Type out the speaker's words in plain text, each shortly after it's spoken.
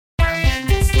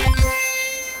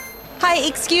Hi,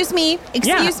 excuse me.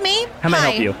 Excuse me. How may I Hi.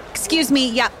 help you? Excuse me.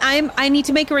 Yeah, I need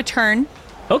to make a return.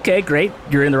 Okay, great.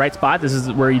 You're in the right spot. This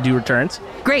is where you do returns.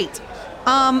 Great.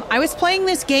 I was playing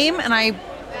this game and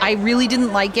I really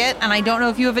didn't like it, and I don't know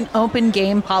if you have an open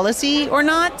game policy or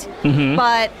not. Mm-hmm.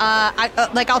 But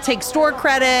I'll take store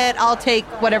credit. I'll take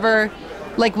whatever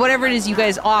it is you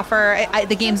guys offer.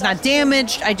 The game's not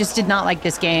damaged. I just did not like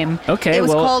this game. Okay, it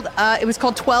was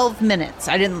called 12 Minutes.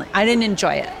 I didn't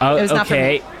enjoy it. It was not for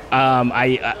me.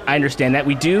 I understand that.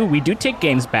 We do take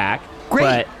games back.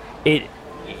 Great. But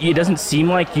it doesn't seem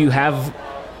like you have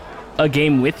a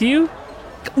game with you.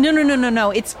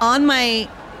 No. It's on my,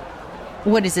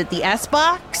 what is it? The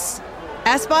Xbox?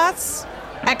 Xbox.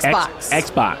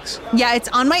 Xbox. Yeah, it's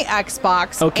on my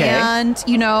Xbox. Okay. And,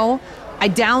 I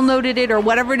downloaded it or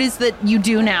whatever it is that you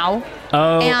do now.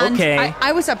 Oh, and okay.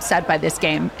 I was upset by this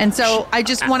game. And so I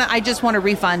just want a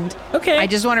refund. Okay. I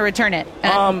just want to return it.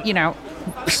 And,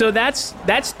 So that's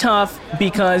tough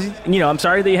because I'm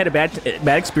sorry that you had a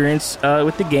bad experience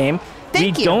with the game.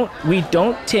 Thank you. We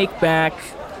don't take back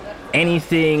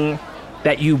anything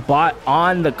that you bought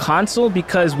on the console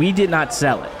because we did not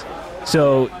sell it.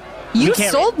 So you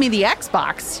sold me the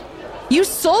Xbox. You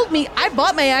sold me. I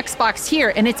bought my Xbox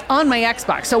here, and it's on my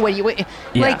Xbox. So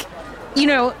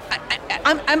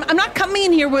I'm not coming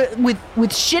in here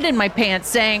with shit in my pants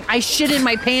saying I shit in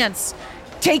my pants.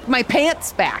 Take my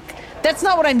pants back. That's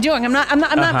not what I'm doing. I'm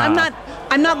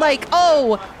not like,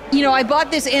 I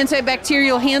bought this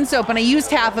antibacterial hand soap and I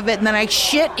used half of it and then I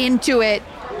shit into it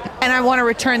and I want to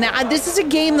return that. This is a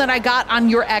game that I got on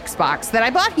your Xbox that I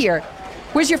bought here.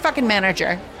 Where's your fucking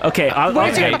manager? Okay,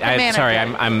 Where's your fucking manager? Sorry,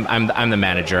 I'm the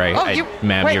manager.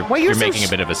 You're making a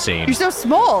bit of a scene. You're so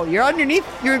small. You're underneath.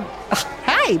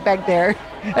 Hi back there.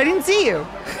 I didn't see you.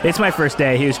 It's my first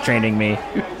day. He was training me.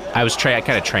 I was kind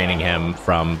of training him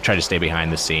from trying to stay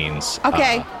behind the scenes.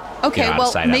 Okay.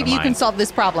 Well, maybe you can solve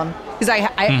this problem because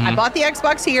I bought the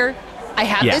Xbox here. I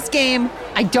have this game.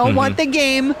 I don't want the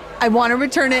game. I want to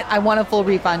return it. I want a full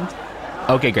refund.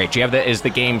 Okay, great. Is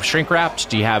the game shrink wrapped?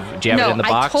 Do you have it in the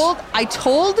box? I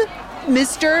told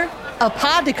Mr.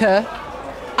 Apodica.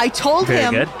 I told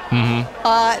him good.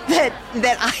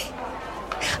 that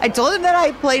I told him that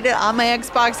I played it on my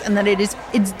Xbox and that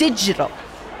it's digital.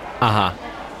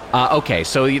 Okay,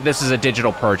 so this is a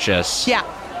digital purchase. Yeah.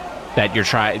 That you're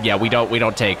trying. Yeah, we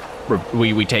don't take.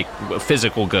 We take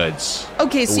physical goods.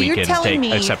 Okay, so you're telling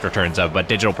me accept returns of, but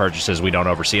digital purchases we don't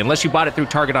oversee unless you bought it through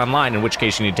Target Online, in which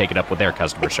case you need to take it up with their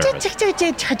customer service.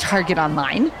 Target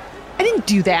Online? I didn't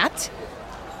do that.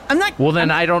 I'm not. Well, then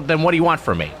Then what do you want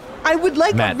from me? I would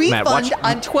like a refund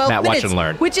on 12 Matt, minutes. watch and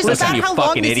learn. Which is Listen, about how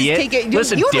long this is taking.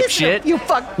 Listen, dipshit.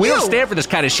 We don't you. stand for this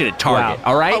kind of shit at Target, Wow.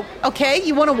 all right? Oh, okay,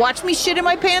 you want to watch me shit in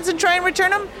my pants and try and return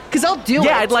them? Because I'll do it.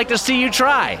 Yeah, I'd like to see you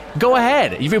try. Go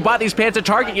ahead. If you bought these pants at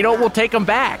Target, we'll take them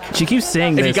back. She keeps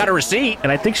saying If this. you got a receipt.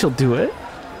 And I think she'll do it.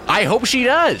 I hope she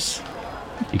does.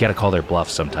 You got to call their bluff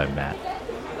sometime, Matt.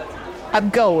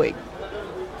 I'm going.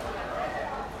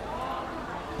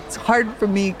 It's hard for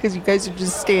me because you guys are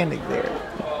just standing there.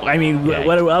 I mean,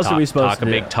 what else are we supposed to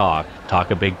do? Talk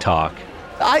a big talk.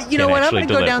 You know what? I'm going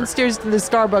to go deliver. downstairs to the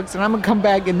Starbucks and I'm going to come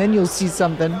back and then you'll see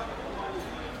something.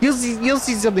 You'll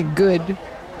see something good.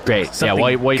 Great. Something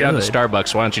while you're down the good.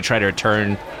 Starbucks, why don't you try to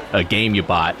return a game you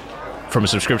bought from a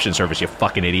subscription service, you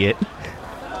fucking idiot.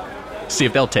 See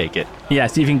if they'll take it. Yeah,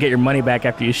 see if you can get your money back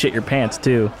after you shit your pants,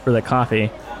 too, for the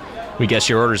coffee. We guess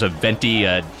your order's a venti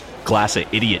glass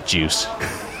of idiot juice.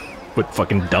 What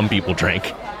fucking dumb people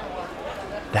drink.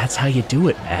 That's how you do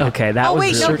it, man. Okay, that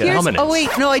was really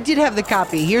good. No, I did have the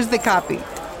copy. Here's the copy.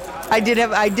 I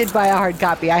did buy a hard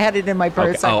copy. I had it in my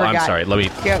purse. Okay. I forgot. I'm sorry. Let me.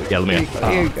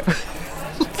 Here you go.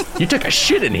 You took a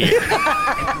shit in here.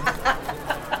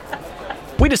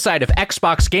 We decide if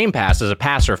Xbox Game Pass is a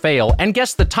pass or fail, and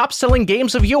guess the top-selling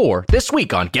games of yore this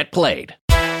week on Get Played.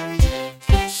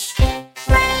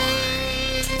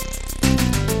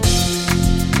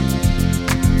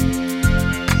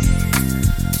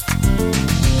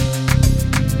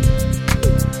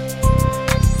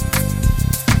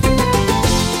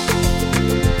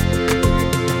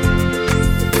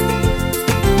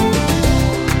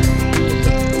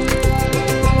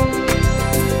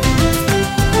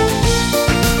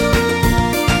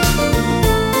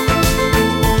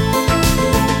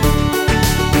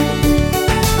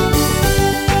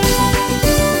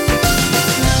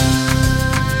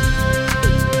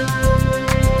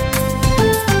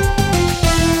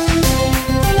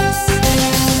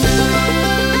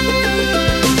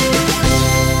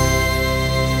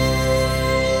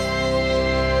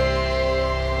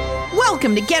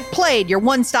 Get Played, your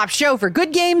one-stop show for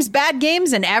good games, bad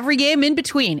games, and every game in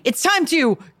between. It's time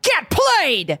to Get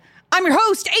Played! I'm your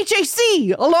host,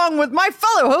 HAC, along with my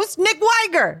fellow host, Nick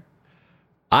Weiger.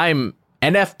 I'm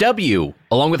NFW,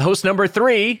 along with host number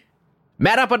 3,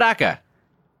 Matt Apodaca.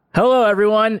 Hello,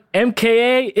 everyone.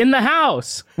 MKA in the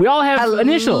house. We all have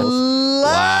initials.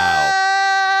 Wow.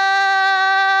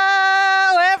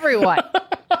 Everyone.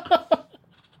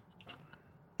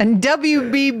 And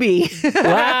WBB.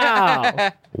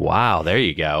 Wow. Wow, there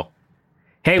you go.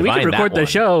 Hey, we Divine could record that the one.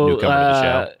 show, Newcomer to the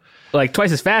show. like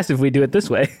twice as fast if we do it this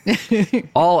way.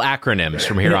 All acronyms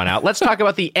from here on out. Let's talk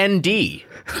about the ND,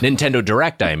 Nintendo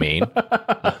Direct, I mean,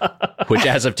 which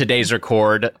as of today's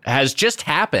record has just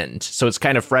happened. So it's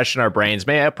kind of fresh in our brains.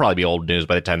 May it'll probably be old news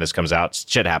by the time this comes out.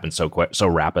 Shit happens so quick, so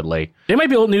rapidly. It might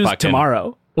be old news Fucking-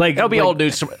 tomorrow. Like It'll be old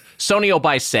news. Sony will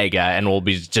buy Sega and we'll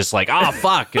be just like, oh,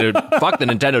 fuck, dude, fuck the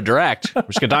Nintendo Direct. We're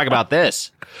just going to talk about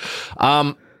this.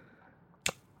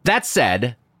 That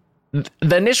said,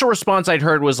 the initial response I'd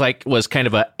heard was kind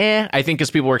of I think because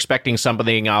people were expecting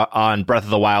something on Breath of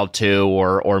the Wild 2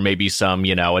 or maybe some,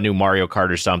 a new Mario Kart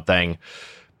or something.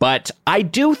 But I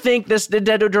do think this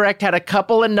Nintendo Direct had a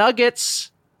couple of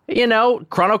nuggets,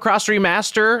 Chrono Cross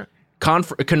Remaster,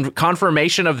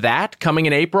 confirmation of that coming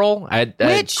in April.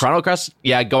 Chrono Cross,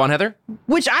 yeah, go on, Heather.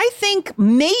 Which I think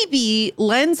maybe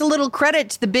lends a little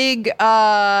credit to the big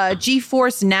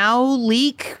GeForce Now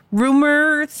leak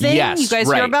rumor thing. Yes, you guys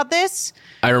right. hear about this?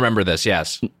 I remember this,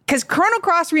 yes. Because Chrono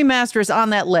Cross Remaster is on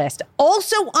that list.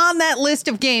 Also on that list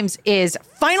of games is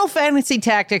Final Fantasy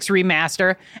Tactics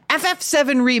Remaster,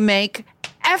 FF7 Remake,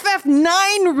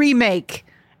 FF9 Remake.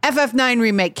 FF9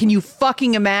 Remake. Can you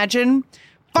fucking imagine?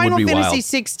 Final Would be Fantasy wild.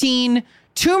 16,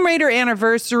 Tomb Raider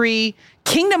Anniversary,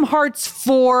 Kingdom Hearts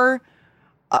 4,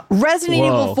 Resident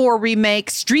Evil 4 Remake,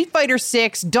 Street Fighter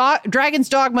 6, Dragon's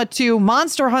Dogma 2,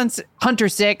 Monster Hunter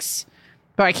 6.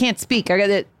 But I can't speak. I got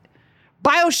it.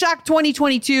 BioShock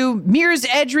 2022, Mirror's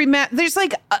Edge Remaster. There's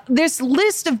like this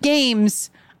list of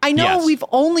games. I know Yes. we've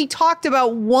only talked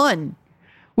about one,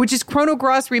 which is Chrono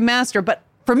Cross Remaster. But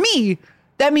for me,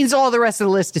 that means all the rest of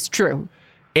the list is true.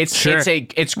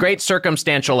 It's great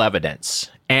circumstantial evidence,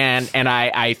 and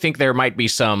I think there might be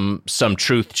some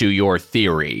truth to your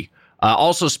theory.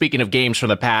 Also, speaking of games from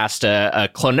the past,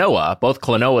 Klonoa, both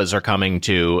Klonoas are coming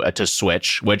to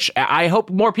Switch, which I hope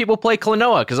more people play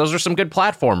Klonoa because those are some good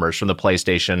platformers from the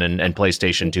PlayStation and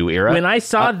PlayStation 2 era. when I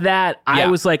saw that, I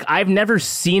was like, I've never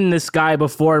seen this guy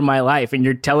before in my life, and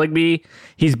you're telling me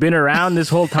he's been around this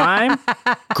whole time?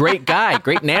 Great guy,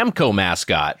 great Namco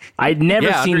mascot. I'd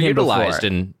never seen him underutilized before.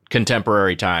 in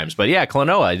contemporary times. But yeah,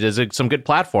 Klonoa does some good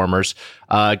platformers.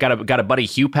 Got a buddy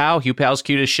Hugh Pow. Hugh Pow's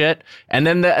cute as shit. And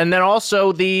then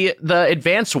also the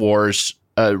Advance Wars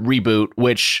reboot,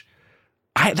 which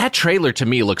that trailer to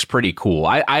me looks pretty cool.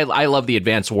 I love the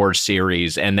Advance Wars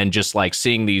series, and then just like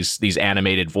seeing these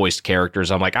animated voiced characters,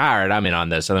 I'm like, all right, I'm in on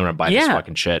this, and then I'm gonna buy this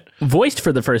fucking shit. Voiced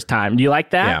for the first time. Do you like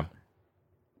that?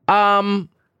 Yeah.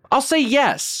 I'll say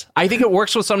yes. I think it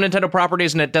works with some Nintendo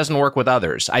properties and it doesn't work with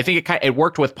others. I think it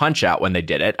worked with Punch-Out when they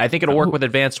did it. I think it'll work with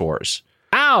Advance Wars.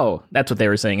 Ow! That's what they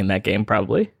were saying in that game,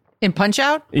 probably. In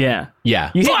Punch-Out? Yeah.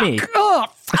 Yeah. You hit me. Oh,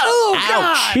 Ouch.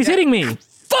 God. He's hitting me.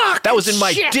 Fuck. That was in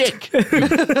my dick, you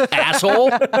asshole.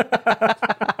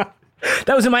 That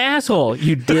was in my asshole,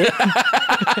 you dick.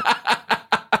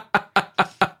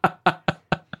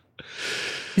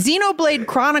 Xenoblade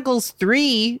Chronicles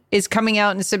 3 is coming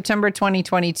out in September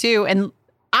 2022, and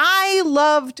I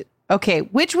loved. Okay,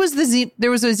 which was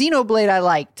there was a Xenoblade I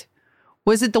liked.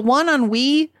 Was it the one on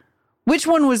Wii? Which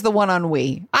one was the one on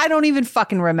Wii? I don't even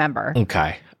fucking remember.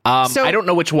 Okay. So- I don't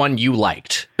know which one you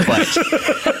liked, but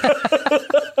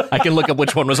I can look up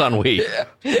which one was on Wii.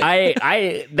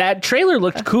 That trailer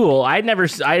looked cool.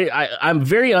 I'm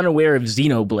very unaware of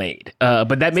Xenoblade,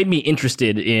 but that made me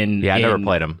interested in. Yeah, I never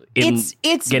played them.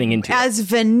 It's getting into as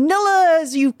vanilla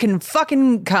as you can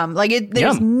fucking come. Like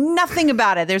there's Yum. nothing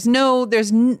about it. There's no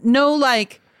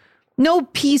like no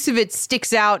piece of it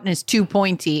sticks out and is too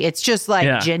pointy. It's just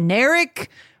like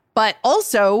generic, but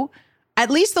also at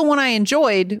least the one I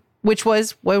enjoyed, which one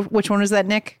was that,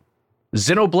 Nick?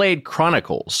 Xenoblade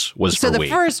Chronicles was So for the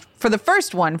Wii.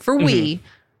 first one for Wii,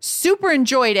 super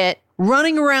enjoyed it.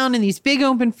 Running around in these big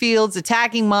open fields,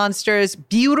 attacking monsters,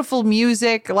 beautiful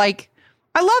music. Like,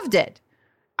 I loved it.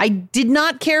 I did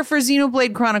not care for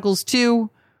Xenoblade Chronicles 2,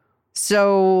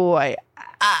 so I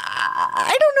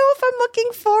don't know if I'm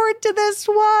looking forward to this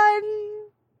one.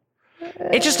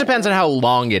 It just depends on how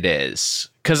long it is.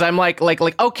 Because I'm like,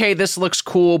 okay, this looks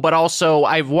cool, but also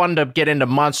I've wanted to get into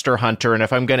Monster Hunter, and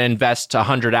if I'm going to invest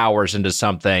 100 hours into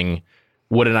something,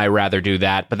 wouldn't I rather do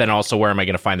that? But then also, where am I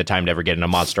going to find the time to ever get into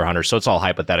Monster Hunter? So it's all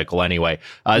hypothetical anyway.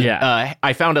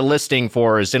 I found a listing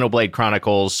for Xenoblade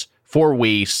Chronicles for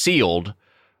Wii sealed.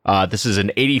 This is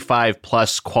an 85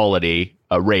 plus quality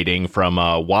rating from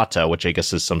WATA, which I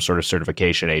guess is some sort of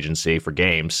certification agency for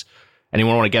games.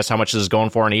 Anyone want to guess how much this is going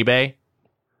for on eBay?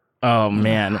 Oh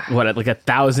man, what, like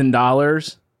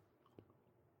 $1,000?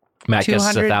 Matt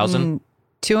guesses 1,000.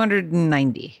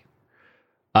 290.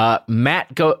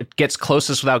 Matt gets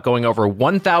closest without going over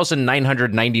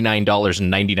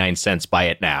 $1,999.99. Buy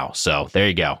it now. So there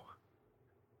you go.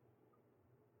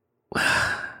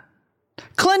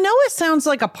 Klonoa sounds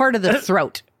like a part of the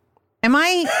throat. Am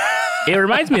I? It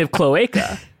reminds me of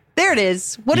cloaca. There it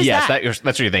is. What is that? Yes,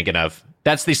 that's what you're thinking of.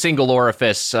 That's the single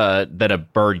orifice that a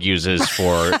bird uses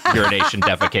for urination,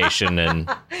 defecation, and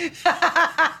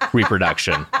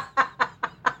reproduction.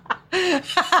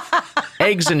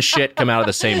 Eggs and shit come out of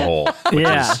the same hole, which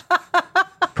is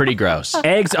pretty gross.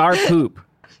 Eggs are poop.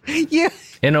 You,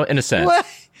 in a sense. What?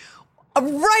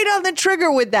 Right on the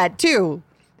trigger with that, too.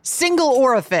 Single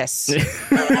orifice.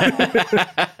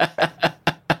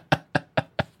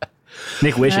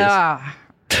 Nick wishes.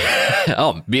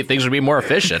 Oh, things would be more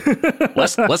efficient.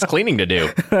 Less cleaning to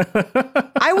do.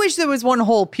 I wish there was one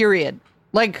whole period.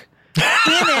 Like, in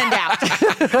and out.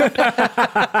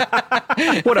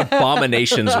 What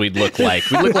abominations we'd look like.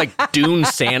 We'd look like dune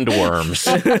sandworms.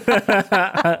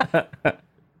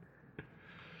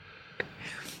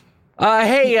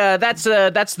 Hey, that's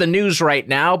the news right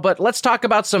now, but let's talk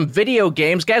about some video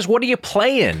games. Guys, what are you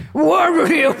playing? What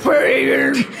are you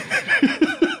playing?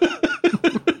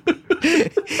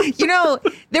 You know,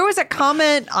 there was a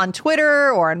comment on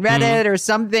Twitter or on Reddit or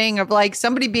something of like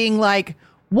somebody being like,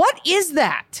 what is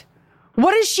that?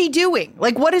 What is she doing?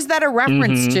 Like, what is that a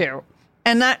reference to?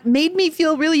 And that made me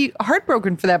feel really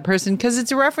heartbroken for that person because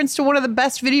it's a reference to one of the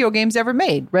best video games ever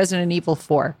made, Resident Evil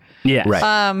 4. Yeah.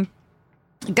 Right.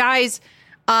 Guys,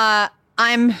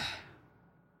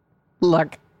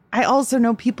 look, I also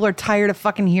know people are tired of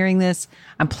fucking hearing this.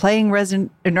 I'm playing I'm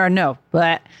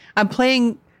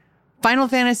playing Final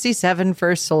Fantasy VII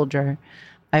First Soldier.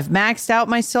 I've maxed out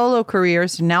my solo career,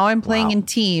 so now I'm playing in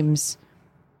teams,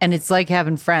 and it's like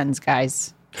having friends,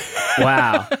 guys.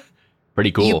 Wow.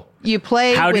 Pretty cool. You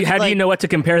play. How do you know what to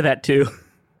compare that to?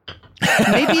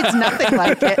 Maybe it's nothing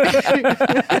like it.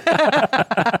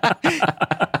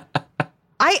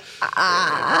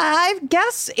 I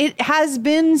guess it has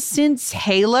been since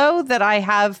Halo that I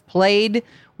have played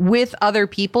with other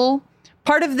people.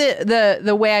 Part of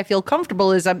the way I feel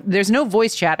comfortable is there's no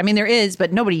voice chat. I mean, there is,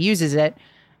 but nobody uses it.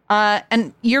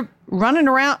 And you're running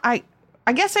around. I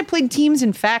guess I played teams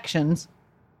and factions.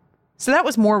 So that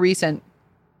was more recent.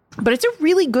 But it's a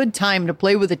really good time to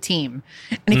play with a team.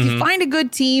 And if you find a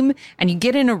good team and you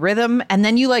get in a rhythm and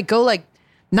then you go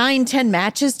 9-10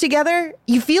 matches together,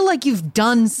 you feel like you've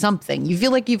done something. You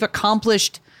feel like you've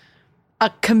accomplished a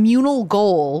communal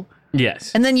goal.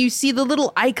 Yes. And then you see the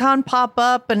little icon pop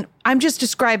up, and I'm just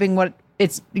describing what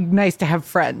it's nice to have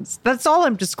friends. That's all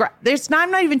I'm describing.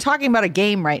 I'm not even talking about a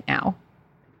game right now.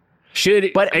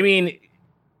 Should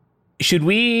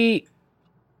we,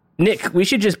 Nick, we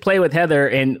should just play with Heather,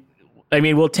 and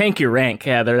we'll tank your rank,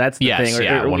 Heather. That's the thing.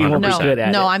 Yeah, 100%. We won't be good at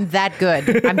it. No, I'm that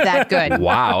good. I'm that good.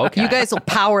 Wow, okay. You guys will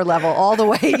power level all the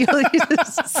way. You'll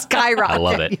skyrocket. I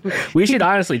love it. We should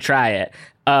honestly try it.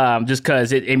 Just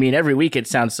because every week it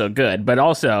sounds so good, but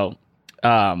also,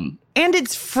 and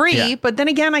it's free. But then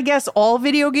again, I guess all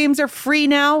video games are free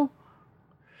now.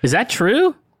 Is that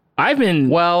true? I've been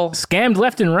scammed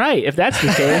left and right. If that's the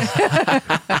case,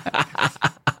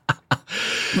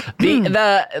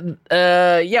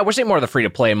 we're seeing more of the free to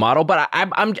play model. But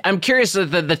I'm curious.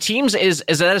 The teams is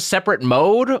that a separate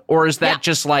mode, or is that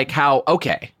just like how?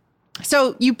 Okay,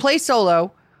 so you play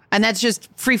solo. And that's just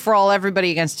free for all,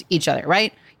 everybody against each other,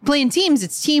 right? Playing teams,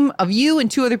 it's team of you and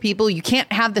 2 other people. You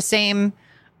can't have the same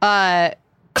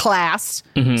class.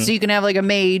 So you can have like a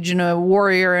mage and a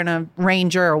warrior and a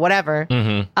ranger or whatever.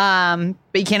 But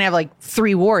you can't have like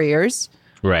 3 warriors.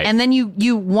 Right. And then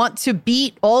you want to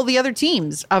beat all the other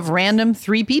teams of random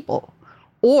 3 people.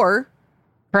 Or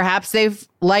perhaps they've,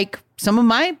 like some of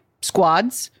my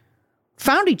squads,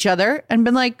 found each other and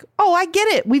been like, oh, I get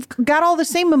it. We've got all the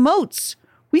same emotes.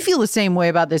 We feel the same way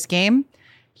about this game.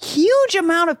 Huge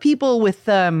amount of people with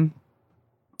in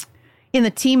the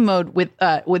team mode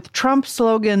with Trump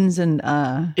slogans and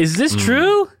is this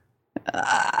true?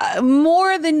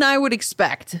 More than I would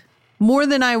expect. More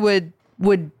than I would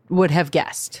have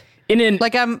guessed.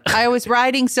 I was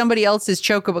riding somebody else's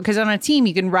chocobo because on a team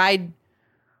you can ride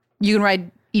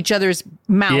each other's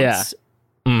mounts.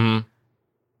 Yeah.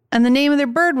 And the name of their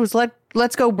bird was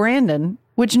Let's Go Brandon.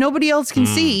 which nobody else can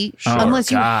see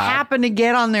unless you happen to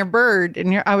get on their bird.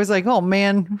 And I was like, oh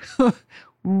man,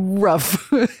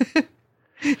 rough.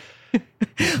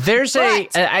 There's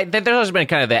there's always been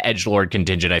kind of the edgelord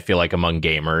contingent, I feel like, among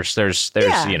gamers. There's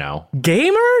you know,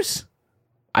 gamers.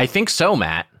 I think so,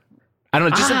 Matt. I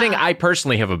don't know, just something I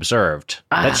personally have observed.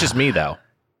 That's just me, though.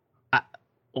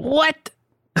 What?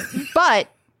 But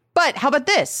how about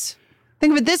this?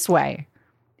 Think of it this way: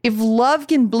 if love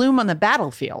can bloom on the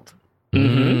battlefield,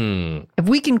 if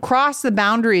we can cross the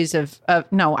boundaries of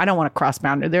no, I don't want to cross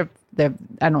boundaries. I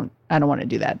don't want to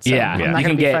do that. So I'm not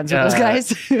going to be friends with those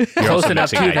guys. You're close also enough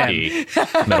to missing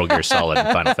IP, Metal Gear Solid and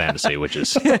Final Fantasy, which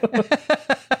is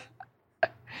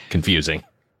confusing.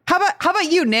 How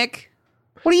about you, Nick?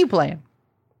 What are you playing?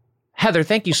 Heather,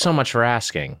 thank you so much for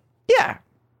asking. Yeah.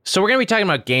 So we're going to be talking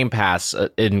about Game Pass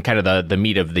in kind of the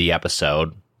meat of the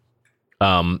episode.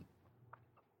 But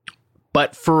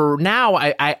for now,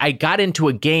 I got into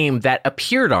a game that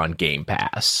appeared on Game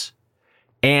Pass.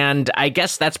 And I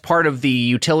guess that's part of the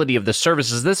utility of the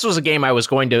services. This was a game I was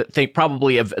going to think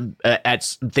probably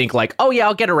think like, oh yeah,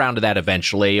 I'll get around to that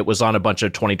eventually. It was on a bunch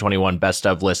of 2021 best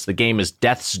of lists. The game is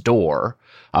Death's Door,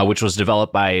 which was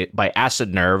developed by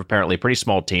Acid Nerve, apparently a pretty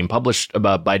small team, published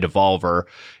by Devolver,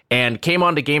 and came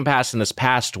onto Game Pass in this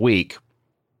past week.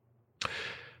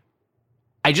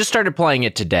 I just started playing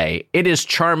it today. It is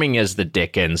charming as the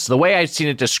dickens. The way I've seen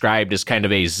it described is kind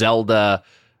of a Zelda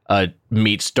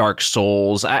meets Dark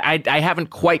Souls. I haven't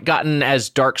quite gotten as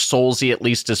Dark Soulsy, at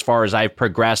least as far as I've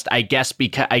progressed. I guess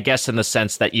in the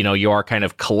sense that, you know, you are kind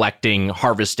of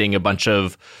harvesting a bunch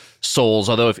of souls.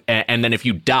 Although, and then if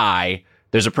you die,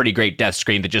 there's a pretty great death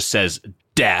screen that just says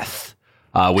death,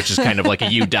 which is kind of like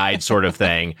a you died sort of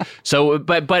thing. So,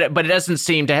 but it doesn't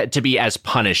seem to be as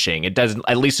punishing. It doesn't,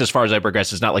 at least as far as I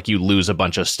progress. It's not like you lose a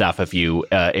bunch of stuff if you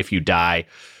die.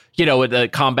 You know, the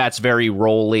combat's very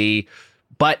rolly.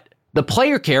 But the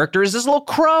player character is this little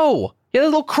crow. Yeah, the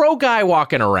little crow guy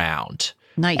walking around.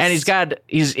 Nice. And he's got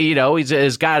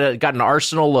an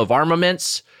arsenal of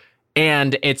armaments,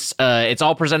 and it's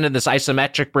all presented in this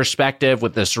isometric perspective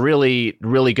with this really,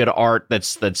 really good art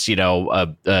that's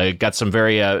got some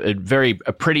very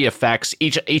pretty effects.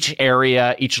 Each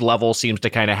area, each level seems to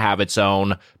kind of have its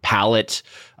own palette.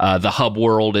 The hub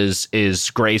world is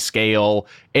grayscale.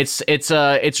 It's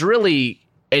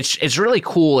really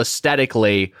cool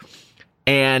aesthetically,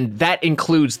 and that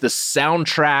includes the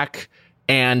soundtrack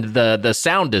and the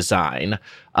sound design.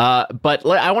 But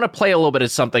I want to play a little bit of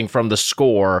something from the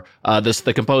score.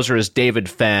 The composer is David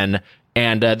Fenn,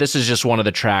 and this is just one of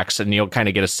the tracks, and you'll kind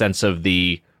of get a sense of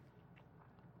the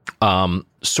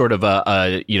sort of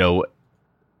the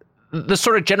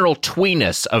sort of general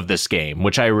tweeness of this game,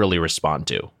 which I really respond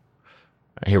to.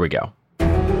 Here we go.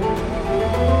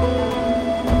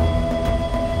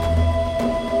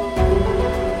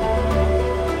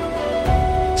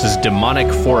 This is Demonic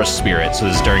Forest Spirit, so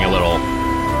this is during a little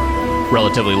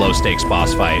relatively low-stakes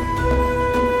boss fight.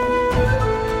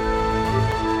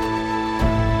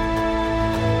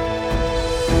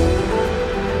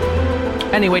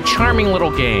 Anyway, charming little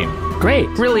game. Great.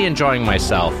 Really enjoying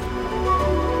myself.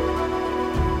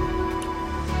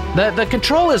 The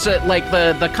control is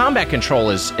the combat control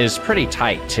is pretty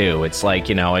tight too. It's like,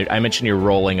 you know, I mentioned you're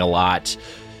rolling a lot,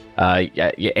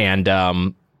 and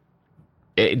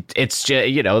it's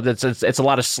you know, it's a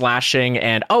lot of slashing,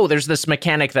 and there's this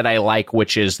mechanic that I like,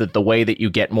 which is that the way that you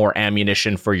get more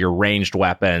ammunition for your ranged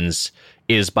weapons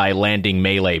is by landing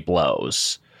melee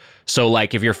blows. So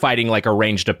like if you're fighting like a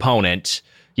ranged opponent,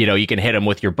 you know, you can hit them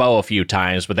with your bow a few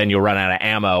times, but then you'll run out of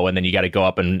ammo, and then you got to go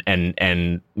up and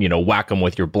you know, whack them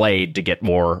with your blade to get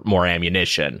more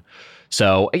ammunition.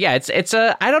 So yeah, it's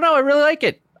I don't know, I really like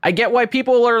it. I get why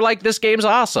people are like, this game's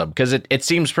awesome, because it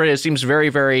seems very,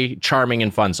 very charming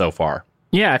and fun so far.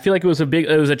 Yeah, I feel like it was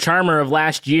a charmer of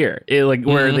last year,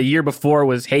 where the year before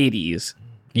was Hades.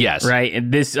 Yes, right.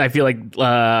 And this, I feel like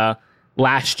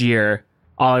last year,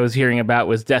 all I was hearing about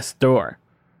was Death's Door,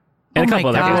 and a couple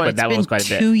of others, but that one was quite a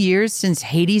bit. 2 years since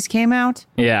Hades came out.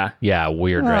 Yeah,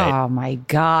 weird, right? Oh my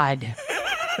god.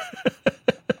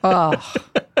 Oh,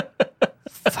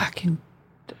 fucking.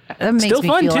 That makes still me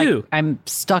fun feel too. Like I'm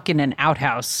stuck in an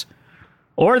outhouse,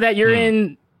 or that you're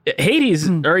in Hades,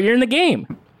 or you're in the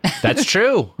game. That's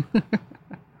true.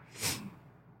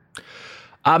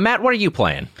 Matt, what are you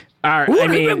playing? I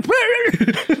mean,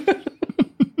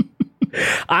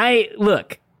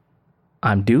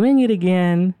 I'm doing it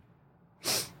again.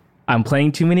 I'm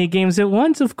playing too many games at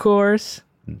once, of course.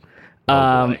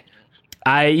 I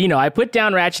put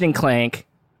down Ratchet and Clank.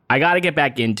 I got to get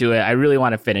back into it. I really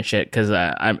want to finish it because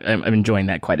I'm enjoying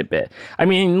that quite a bit. I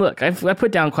mean, look, I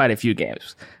put down quite a few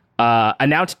games.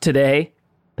 announced today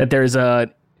that there's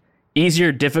a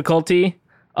easier difficulty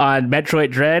on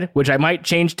Metroid Dread, which I might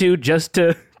change to just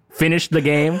to finish the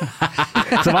game. So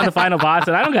I'm on the final boss,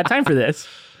 and I don't got time for this.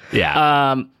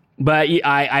 Yeah. But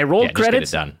I rolled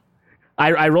credits. Just get it done.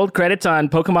 I rolled credits on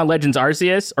Pokemon Legends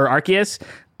Arceus,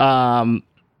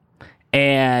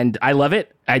 and I love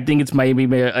it. I think it's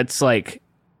like,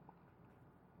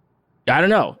 I don't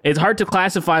know. It's hard to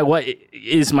classify what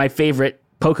is my favorite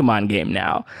Pokemon game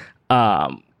now.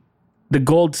 The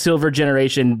Gold, Silver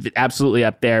generation, absolutely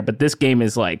up there, but this game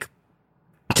is like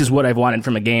just what I've wanted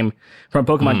from a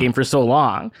Pokemon game for so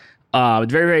long.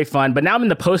 It's very, very fun, but now I'm in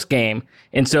the post game,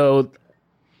 and so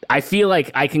I feel like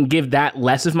I can give that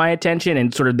less of my attention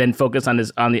and sort of then focus on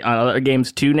other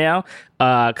games too now,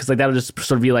 because like that'll just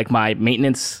sort of be like my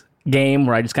maintenance game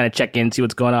where I just kind of check in, see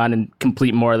what's going on, and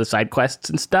complete more of the side quests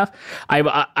and stuff.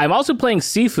 I'm also playing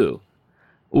Sifu,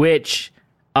 which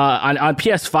on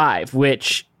PS5,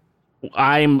 which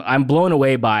I'm blown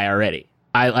away by already.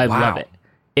 I love it.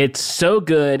 It's so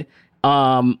good.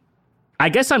 I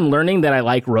guess I'm learning that I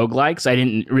like roguelikes. I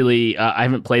didn't really, I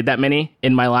haven't played that many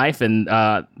in my life, and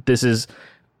this is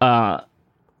one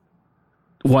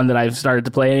that I've started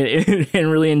to play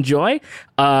and really enjoy.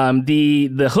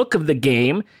 The hook of the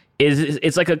game is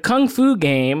it's like a kung fu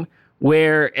game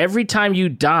where every time you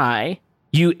die,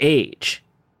 you age,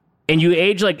 and you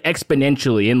age like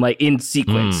exponentially and like in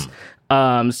sequence.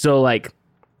 So like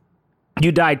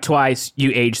you die twice,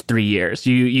 you age 3 years.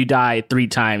 You die 3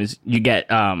 times, you get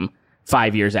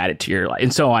 5 years added to your life,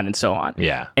 and so on and so on.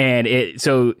 Yeah. And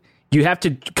so you have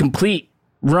to complete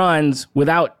runs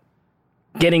without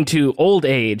getting to old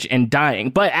age and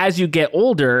dying. But as you get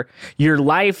older, your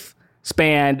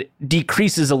lifespan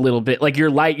decreases a little bit. Like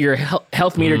your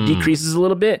health meter decreases a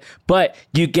little bit, but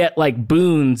you get like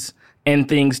boons and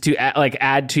things to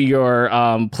add to your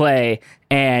play,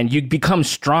 and you become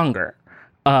stronger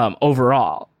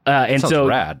overall. And so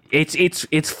rad.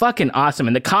 It's fucking awesome,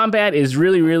 and the combat is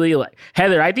really, really like,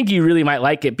 Heather, I think you really might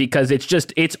like it because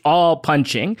it's all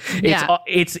punching.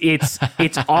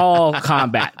 It's all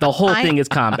combat. The whole thing is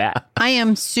combat. I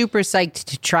am super psyched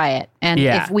to try it. And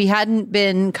if we hadn't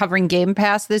been covering Game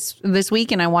Pass this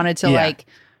week, and I wanted to like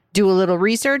do a little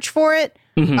research for it,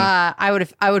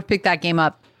 I would pick that game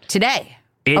up today.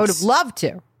 I would have loved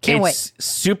to. Can't wait. It's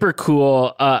super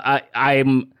cool.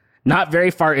 I'm not very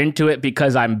far into it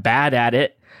because I'm bad at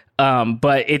it.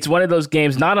 But it's one of those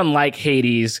games, not unlike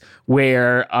Hades,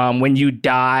 where when you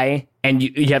die and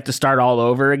you have to start all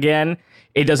over again,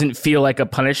 it doesn't feel like a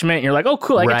punishment. You're like, oh,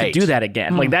 cool, I get to do that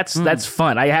again. Like that's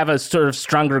fun. I have a sort of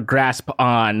stronger grasp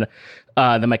on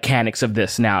the mechanics of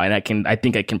this now, and I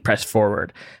think I can press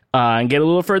forward and get a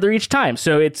little further each time.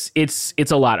 So it's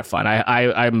a lot of fun.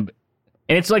 I'm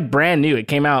and it's like brand new. It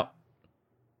came out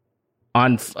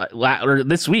on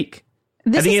this week.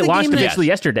 I think it launched officially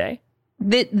yesterday.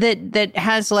 That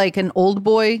has like an old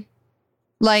boy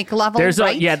like level. There's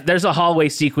a hallway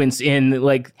sequence in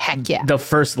like the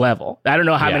first level. I don't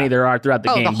know how many there are throughout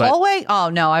the game. The hallway? Oh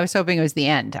no, I was hoping it was the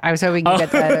end. I was hoping you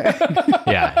get that.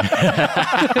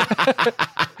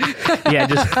 Yeah,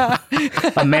 just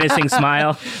a menacing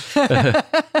smile.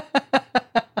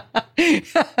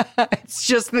 It's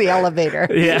just the elevator.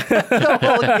 Yeah. The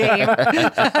whole game.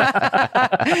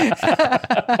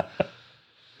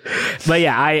 But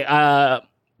yeah,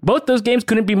 both those games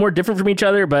couldn't be more different from each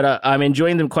other, but I'm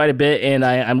enjoying them quite a bit, and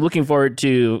I'm looking forward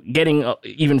to getting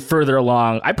even further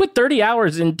along. I put 30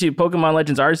 hours into Pokemon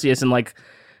Legends Arceus and like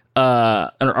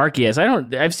or Arceus.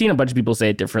 I've seen a bunch of people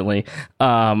say it differently.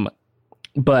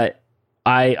 But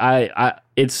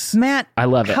it's Matt, I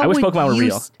love it. I wish Pokemon were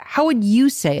real. How would you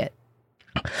say it?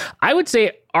 I would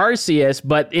say Arceus,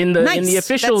 but in the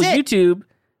official YouTube.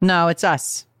 No, it's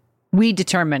us. We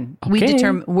determine. Okay. We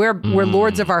determine. We're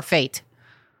lords of our fate.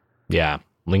 Yeah.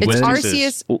 Linguistics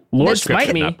is Lord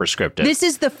Smite me. Not prescriptive. This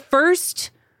is the first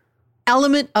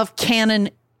element of canon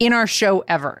in our show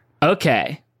ever.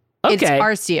 Okay. It's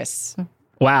Arceus.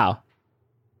 Wow.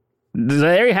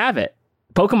 There you have it.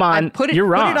 Pokemon, you're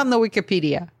wrong. Put it on the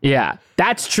Wikipedia. Yeah,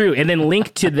 that's true. And then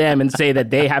link to them and say that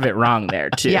they have it wrong there,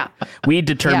 too. Yeah. We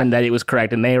determined that it was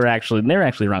correct, and they were actually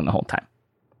wrong the whole time.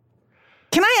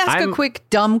 Can I ask a quick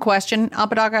dumb question,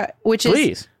 Apodaca? Which is,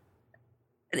 please.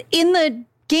 In the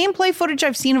gameplay footage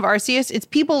I've seen of Arceus, it's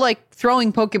people like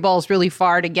throwing Pokeballs really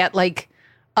far to get like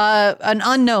an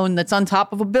unknown that's on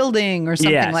top of a building or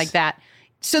something like that.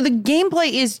 So the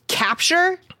gameplay is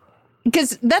capture?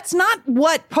 Because that's not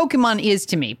what Pokemon is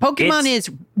to me. Pokemon is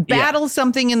battle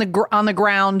something on the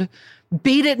ground,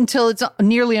 beat it until it's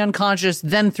nearly unconscious,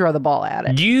 then throw the ball at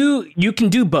it. You can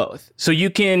do both. So you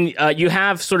can you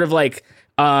have sort of like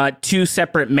two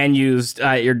separate menus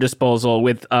at your disposal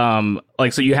with so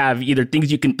you have either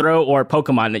things you can throw or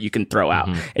Pokemon that you can throw out,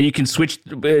 and you can switch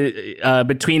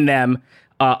between them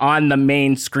on the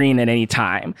main screen at any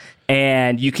time.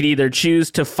 And you can either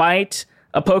choose to fight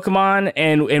a Pokemon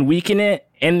and weaken it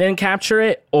and then capture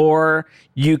it, or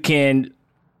you can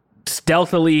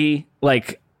stealthily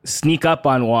sneak up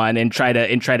on one and try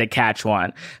to catch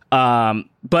one.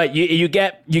 But you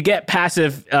get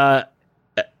passive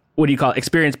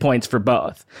experience points for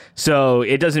both. So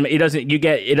it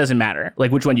doesn't matter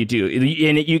which one you do,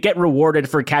 and you get rewarded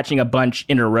for catching a bunch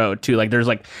in a row too. There's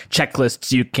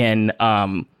checklists you can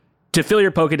to fill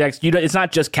your Pokedex. It's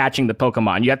not just catching the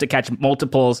Pokemon. You have to catch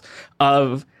multiples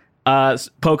of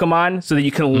Pokemon so that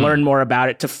you can learn more about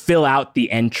it to fill out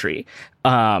the entry.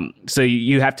 So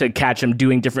you have to catch them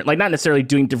doing different, not necessarily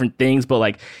doing different things,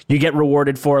 but you get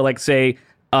rewarded for say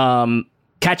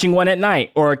catching one at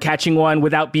night or catching one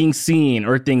without being seen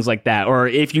or things like that. Or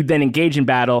if you then engage in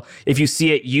battle, if you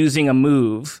see it using a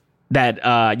move that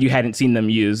you hadn't seen them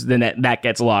use, then that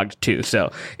gets logged too.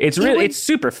 So it's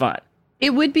super fun.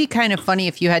 It would be kind of funny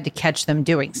if you had to catch them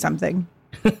doing something.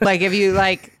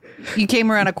 If you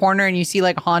came around a corner and you see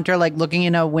Haunter looking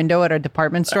in a window at a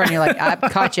department store and you're like, I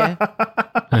caught you.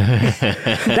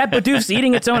 That Bidoof's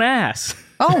eating its own ass.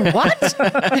 Oh, what?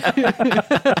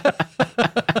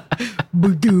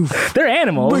 Bidoof. They're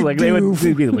animals. Bidoof. They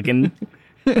would be looking.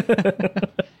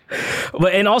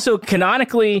 And also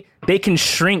canonically, they can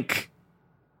shrink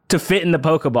to fit in the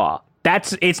Pokeball.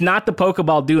 It's not the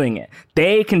Pokeball doing it.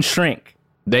 They can shrink.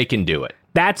 They can do it.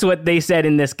 That's what they said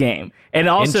in this game. And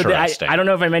also, I don't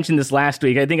know if I mentioned this last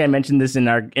week. I think I mentioned this in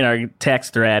our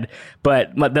text thread.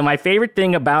 But my favorite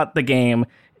thing about the game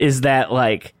is that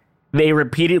they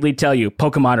repeatedly tell you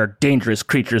Pokemon are dangerous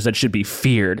creatures that should be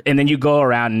feared. And then you go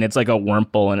around and it's like a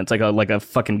Wurmple and it's like a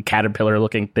fucking caterpillar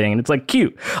looking thing. And it's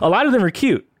cute. A lot of them are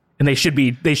cute, and you should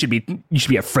be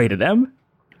afraid of them.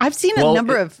 I've seen a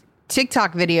number of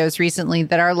TikTok videos recently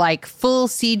that are full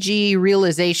CG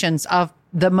realizations of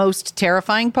the most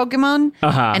terrifying Pokemon.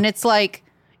 And it's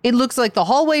it looks like the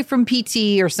hallway from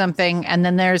PT or something, and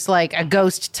then there's a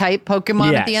ghost type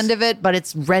Pokemon at the end of it, but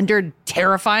it's rendered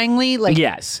terrifyingly.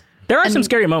 Yes. There are some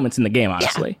scary moments in the game,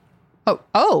 honestly. Yeah.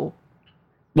 Oh.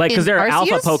 Because there are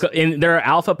alpha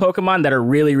Pokemon that are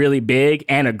really, really big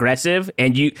and aggressive,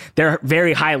 and they're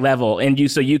very high level, and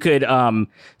you could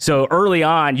so early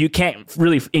on you can't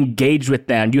really engage with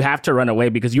them. You have to run away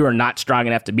because you are not strong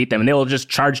enough to beat them, and they will just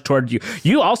charge towards you.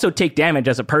 You also take damage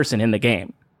as a person in the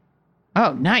game.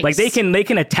 Oh, nice! They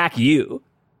can attack you.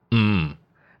 And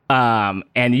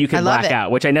you can black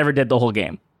out, which I never did the whole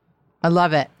game. I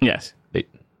love it. Yes.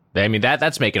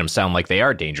 That's making them sound like they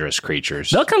are dangerous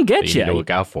creatures. They'll come get you. You need to look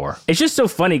out for. It's just so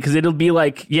funny because it'll be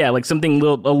something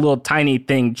a little tiny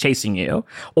thing chasing you,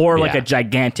 or a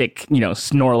gigantic,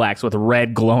 Snorlax with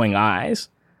red glowing eyes.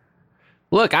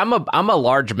 Look, I'm a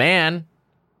large man.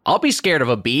 I'll be scared of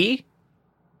a bee.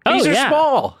 Bees are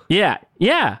small. Yeah.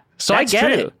 So I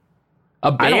get it.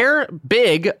 A bear,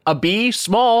 big. A bee,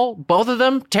 small. Both of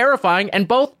them terrifying, and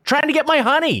both trying to get my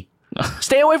honey.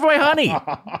 Stay away from my honey.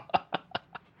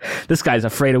 This guy's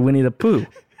afraid of Winnie the Pooh.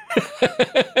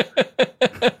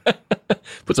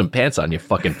 Put some pants on, you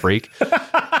fucking freak.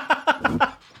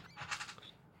 But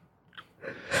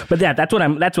yeah, that's what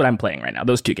I'm playing right now.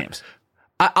 Those two games.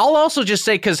 I'll also just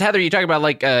say, because Heather, you talk about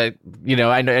I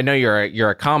know you're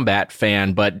a combat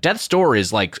fan, but Death's Door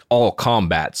is all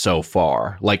combat so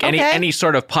far. Any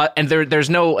sort of and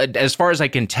there's no, as far as I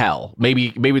can tell.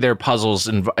 Maybe there are puzzles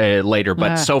later,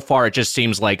 but so far it just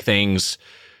seems like things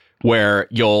where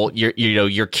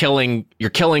you're killing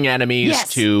enemies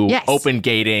to open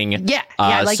gating,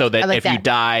 so that if you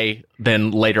die,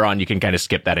 then later on you can kind of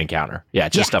skip that encounter. Yeah,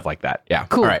 just stuff like that. Yeah,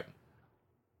 cool. All right,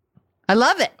 I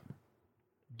love it.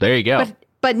 There you go.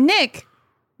 But Nick,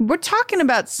 we're talking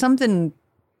about something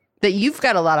that you've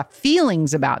got a lot of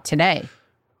feelings about today.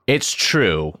 It's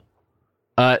true.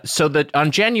 So that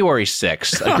on January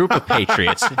 6th, a group of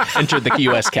patriots entered the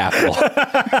U.S. Capitol.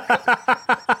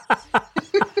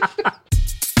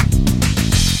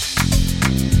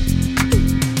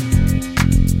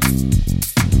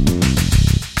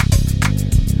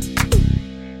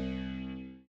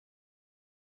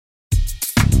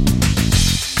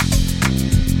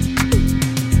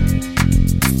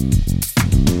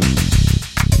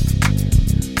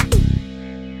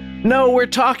 No, we're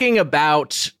talking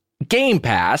about Game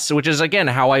Pass, which is, again,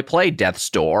 how I play Death's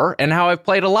Door and how I've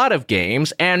played a lot of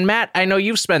games. And Matt, I know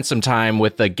you've spent some time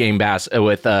with the Game Pass,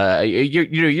 with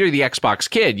you're the Xbox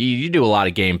kid. You do a lot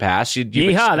of Game Pass. You've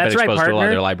been that's right, exposed to a lot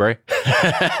of their library.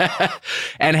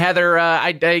 And Heather,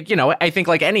 I think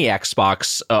like any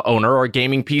Xbox owner or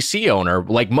gaming PC owner,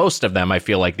 like most of them, I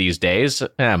feel like these days,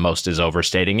 most is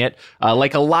overstating it.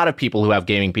 Like a lot of people who have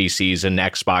gaming PCs and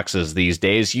Xboxes these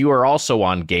days, you are also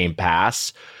on Game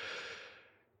Pass.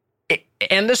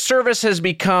 And this service has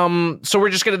become, so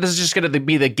this is just gonna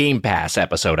be the Game Pass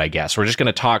episode, I guess. We're just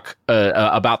gonna talk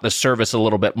about the service a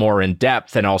little bit more in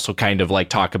depth, and also kind of like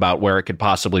talk about where it could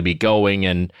possibly be going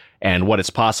and what its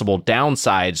possible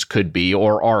downsides could be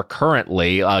or are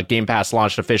currently. Game Pass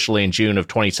launched officially in June of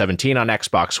 2017 on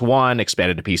Xbox One,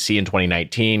 expanded to PC in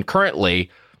 2019.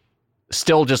 Currently,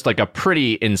 still just like a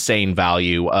pretty insane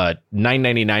value,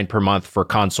 $9.99 per month for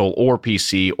console or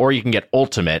PC, or you can get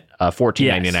Ultimate,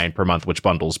 $14.99 per month, which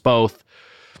bundles both.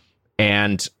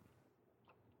 And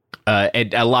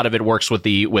a lot of it works with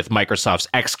Microsoft's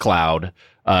xCloud,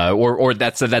 or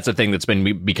that's a thing that's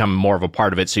become more of a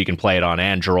part of it, so you can play it on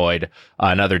Android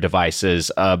and other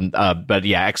devices. But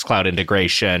yeah, xCloud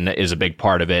integration is a big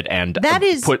part of it, and that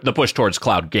is the push towards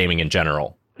cloud gaming in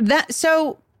general.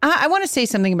 I want to say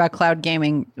something about cloud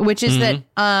gaming, which is that,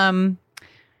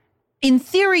 in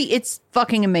theory, it's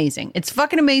fucking amazing. It's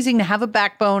fucking amazing to have a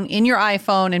backbone in your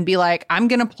iPhone and be like, I'm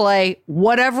going to play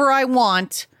whatever I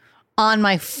want on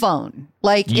my phone.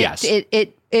 Like, yes.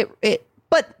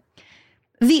 But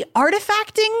the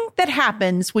artifacting that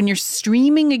happens when you're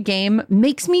streaming a game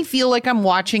makes me feel like I'm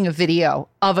watching a video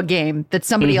of a game that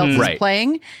somebody else is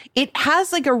playing. It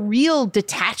has like a real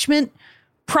detachment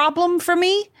problem for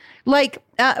me. Like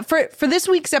for this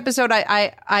week's episode,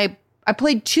 I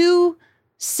played 2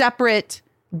 separate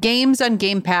games on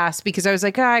Game Pass because I was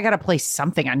like, I got to play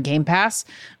something on Game Pass.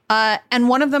 And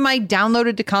one of them I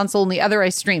downloaded to console and the other I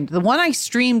streamed. The one I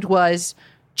streamed was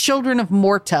Children of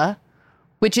Morta,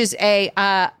 which is a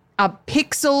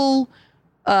pixel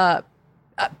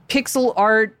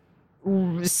art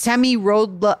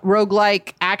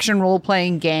semi-roguelike action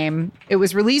role-playing game. It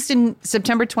was released in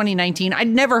September 2019. I'd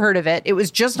never heard of it. It was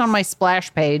just on my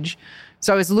Splash page.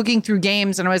 So I was looking through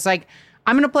games and I was like,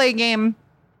 I'm going to play a game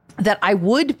that I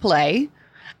would play,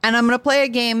 and I'm going to play a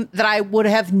game that I would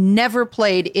have never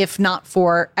played if not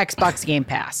for Xbox Game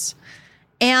Pass.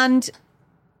 And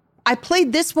I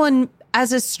played this one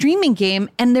as a streaming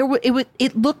game, and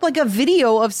it looked like a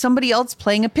video of somebody else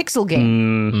playing a pixel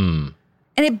game. Mm-hmm.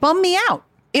 And it bummed me out.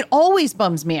 It always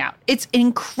bums me out. It's an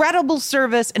incredible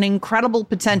service and incredible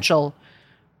potential,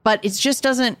 but it just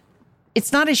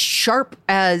it's not as sharp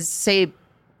as, say,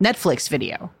 Netflix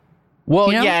video.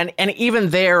 Well, yeah, and even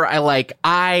there,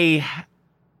 I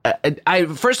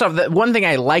first off, the one thing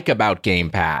I like about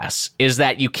Game Pass is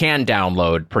that you can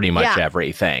download pretty much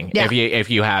everything. Yeah.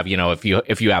 If you have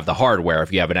the hardware,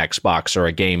 if you have an Xbox or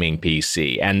a gaming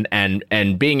PC,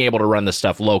 and being able to run the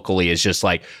stuff locally is just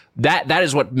like that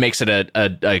is what makes it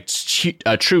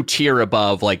a true tier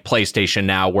above like PlayStation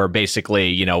Now, where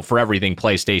basically, for everything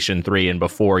PlayStation 3 and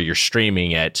before, you're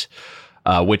streaming it,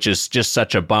 which is just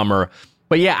such a bummer.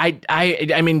 But yeah,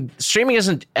 I mean, streaming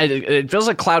isn't. It feels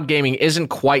like cloud gaming isn't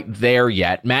quite there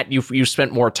yet. Matt, you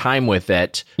spent more time with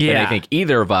it than I think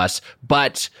either of us.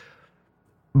 But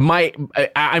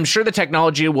I'm sure the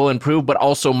technology will improve. But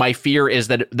also, my fear is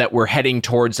that we're heading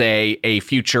towards a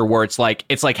future where it's like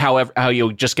how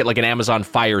you just get like an Amazon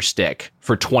Fire Stick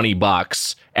for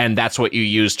 $20, and that's what you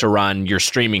use to run your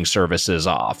streaming services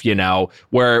off,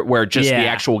 where just the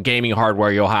actual gaming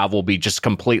hardware you'll have will be just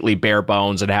completely bare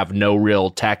bones and have no real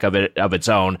tech of its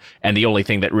own. And the only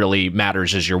thing that really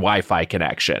matters is your Wi-Fi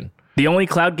connection. The only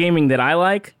cloud gaming that I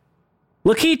like,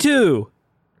 Lakitu.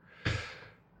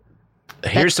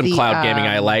 Here's some cloud gaming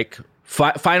I like.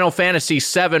 Final Fantasy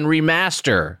VII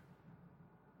Remaster.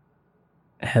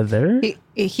 Heather?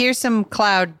 Here's some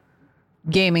cloud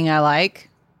gaming I like.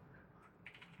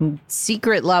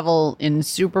 Secret level in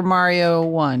Super Mario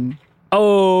 1.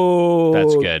 Oh,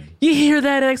 that's good. You hear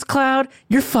that, xCloud?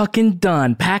 You're fucking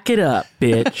done. Pack it up,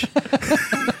 bitch.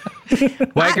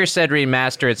 Weiger said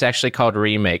remaster. It's actually called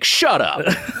remake. Shut up.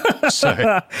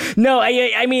 Sorry. No,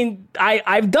 I mean,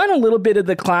 I've done a little bit of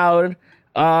the cloud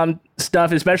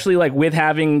stuff, especially like with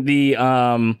having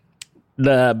the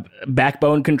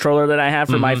backbone controller that I have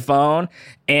for my phone.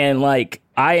 And like,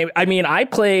 I mean, I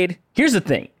played, here's the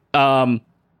thing.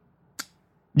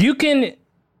 You can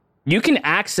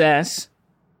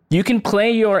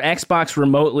play your Xbox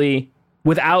remotely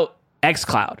without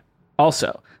xCloud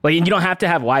also. Like, you don't have to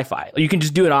have Wi-Fi. You can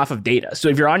just do it off of data. So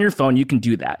if you're on your phone, you can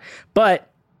do that. But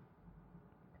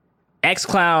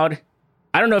xCloud,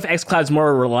 I don't know if xCloud's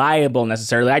more reliable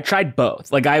necessarily. I tried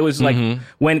both. Like I was like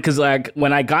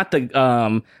when I got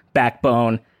the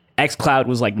Backbone, xCloud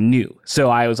was like new. So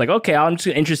I was like, okay, I'm just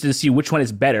interested to see which one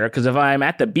is better. Because if I'm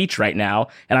at the beach right now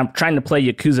and I'm trying to play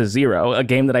Yakuza 0, a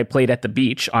game that I played at the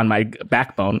beach on my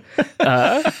Backbone,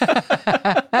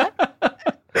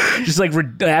 just like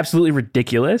absolutely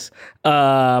ridiculous.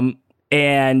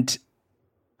 And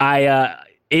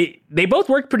they both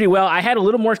worked pretty well. I had a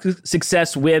little more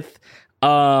success with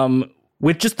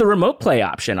just the remote play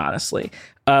option, honestly.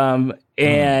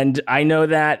 And I know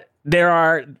that there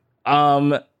are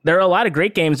a lot of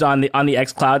great games on the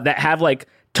xCloud that have like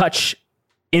touch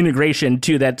integration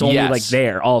too. That's only like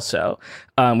there also,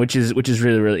 which is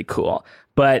really, really cool.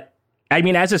 But I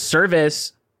mean, as a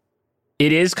service,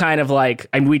 it is kind of like,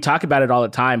 I mean, we talk about it all the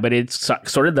time, but it's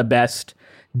sort of the best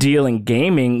deal in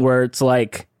gaming where it's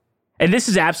like, and this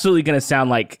is absolutely going to sound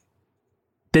like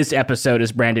this episode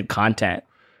is branded content.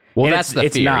 Well, and that's the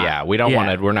fear. Not. Yeah, we don't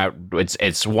want to. We're not. It's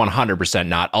 100%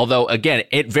 not. Although, again,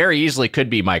 it very easily could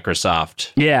be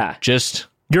Microsoft. Yeah, just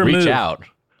your reach move. out.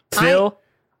 Phil,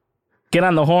 get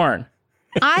on the horn.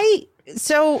 I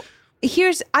don't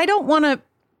want to.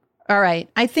 All right,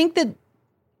 I think that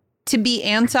to be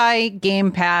anti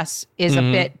Game Pass is a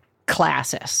bit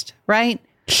classist, right?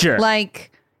 Sure. Like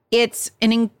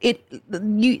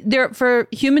for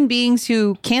human beings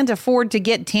who can't afford to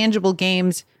get tangible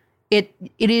games. It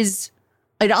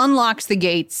unlocks the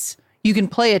gates. You can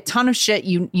play a ton of shit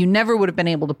you never would have been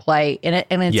able to play, and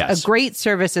it's a great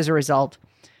service as a result.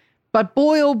 But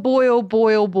boy, oh boy, oh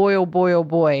boy, oh boy, oh boy, oh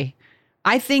boy,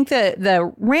 I think that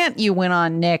the rant you went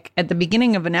on, Nick, at the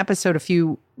beginning of an episode a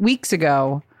few weeks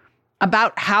ago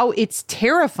about how it's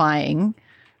terrifying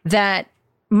that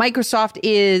Microsoft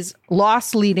is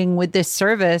loss leading with this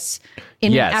service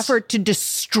in an effort to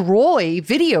destroy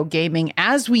video gaming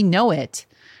as we know it.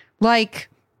 Like,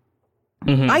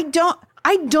 I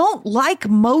don't like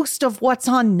most of what's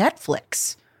on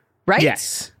Netflix, right?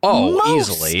 Yes. Oh,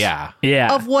 most easily,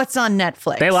 yeah. of what's on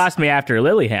Netflix. They lost me after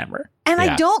Lilyhammer. And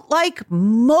I don't like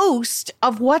most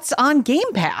of what's on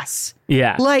Game Pass.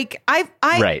 Yeah. Like I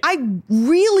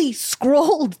really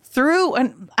scrolled through,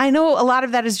 and I know a lot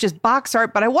of that is just box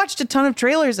art, but I watched a ton of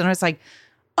trailers and I was like,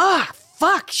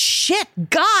 fuck, shit,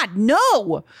 God,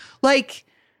 no. Like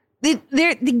the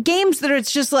games that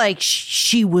it's just like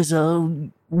she was a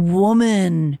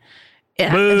woman. She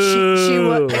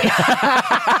was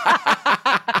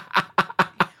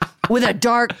with a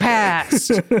dark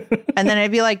past. And then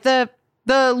I'd be like, the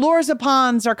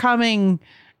Lorzapons are coming,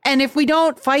 and if we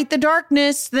don't fight the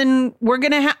darkness, then we're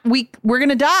gonna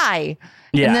die.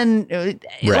 Yeah. And then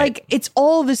like it's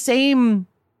all the same.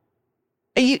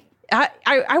 I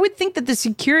would think that the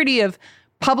security of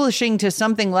publishing to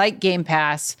something like Game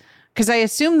Pass, because I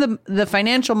assume the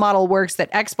financial model works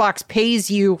that Xbox pays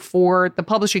you for the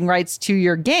publishing rights to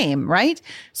your game, right?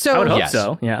 So I would hope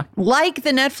so. Yeah. Like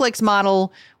the Netflix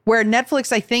model, where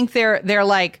Netflix, I think they're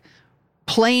like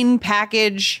plain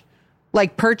package,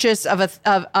 like purchase of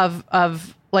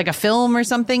like a film or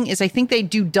something, is I think they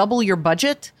do double your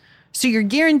budget. So you're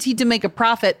guaranteed to make a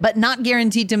profit, but not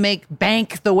guaranteed to make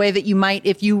bank the way that you might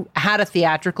if you had a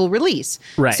theatrical release.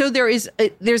 Right. So there's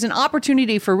an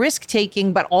opportunity for risk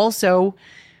taking, but also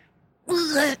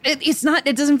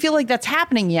it doesn't feel like that's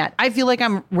happening yet. I feel like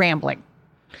I'm rambling.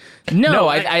 No,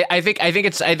 I think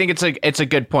it's a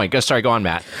good point. Go on,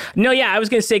 Matt. No, yeah, I was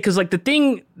gonna say, because like the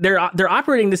thing, they're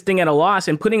operating this thing at a loss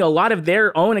and putting a lot of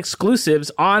their own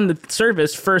exclusives on the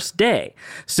service first day.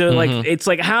 So like it's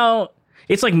like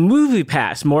it's like Movie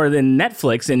Pass more than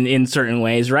Netflix in certain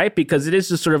ways, right? Because it is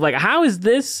just sort of like, how is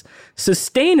this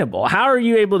sustainable? How are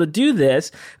you able to do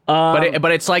this?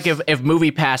 But it's like if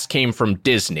Movie Pass came from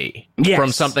Disney,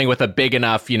 from something with a big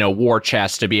enough, war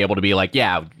chest to be able to be like,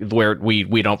 yeah,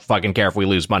 we don't fucking care if we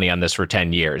lose money on this for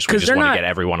 10 years. We just want to get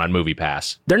everyone on Movie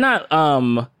Pass. They're not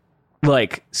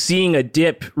like seeing a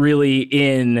dip really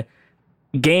in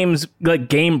games, like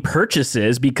game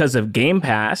purchases because of Game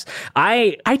Pass.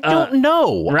 I don't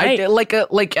know, right?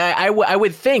 I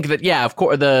would think that, yeah, of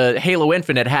course the Halo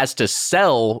Infinite has to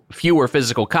sell fewer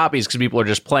physical copies because people are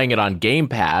just playing it on Game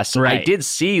Pass. Right. I did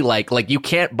see like you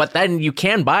can't, but then you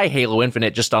can buy Halo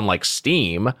Infinite just on like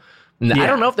Steam. I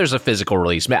don't know if there's a physical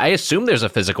release. I assume there's a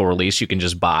physical release you can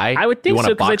just buy. I would think you want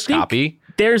so, a box copy.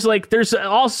 There's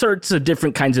all sorts of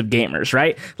different kinds of gamers,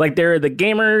 right? Like there are the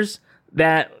gamers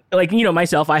that like, you know,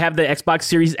 myself, I have the Xbox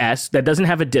Series S that doesn't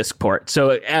have a disc port.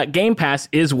 So Game Pass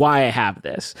is why I have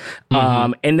this.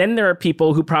 And then there are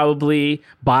people who probably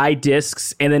buy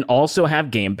discs and then also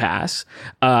have Game Pass.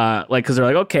 Like, because they're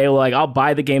like, okay, well, like, I'll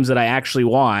buy the games that I actually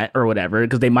want or whatever,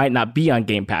 because they might not be on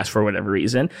Game Pass for whatever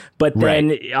reason. But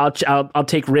then I'll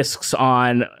take risks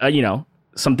on, you know,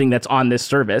 something that's on this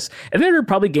service. And then there are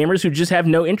probably gamers who just have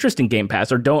no interest in Game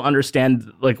Pass or don't understand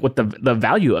like what the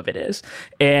value of it is.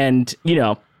 And, you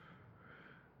know,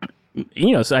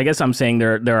 so I guess I'm saying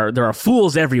there are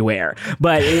fools everywhere,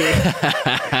 but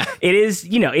it is,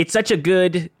 you know, it's such a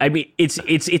good, I mean,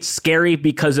 it's scary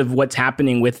because of what's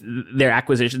happening with their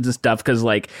acquisitions and stuff. Cause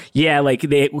like, yeah, like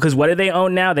because what do they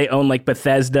own now? They own like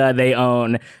Bethesda. They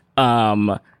own,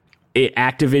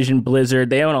 Activision Blizzard,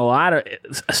 they own a lot of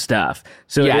stuff.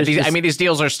 So yeah, these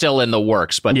deals are still in the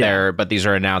works, but these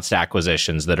are announced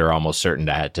acquisitions that are almost certain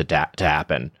to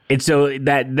happen. And so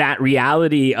that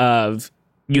reality of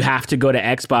you have to go to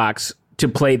Xbox to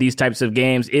play these types of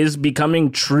games is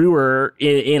becoming truer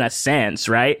in a sense,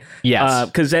 right? Yes,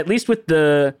 because at least with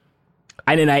the,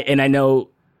 I know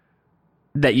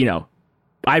that, you know,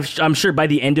 I'm sure by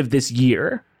the end of this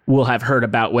year we'll have heard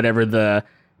about whatever the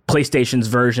PlayStation's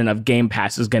version of Game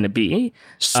Pass is going to be.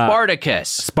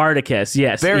 Spartacus,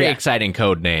 yes. Very exciting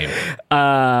code name.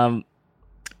 And,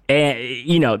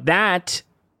 you know, that,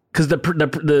 because the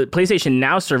PlayStation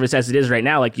Now service as it is right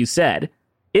now, like you said,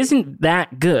 isn't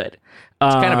that good.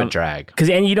 It's kind of a drag.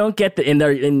 And you don't get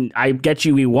and I get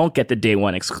you, we won't get the day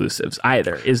one exclusives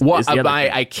either.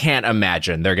 I can't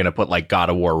imagine they're going to put like God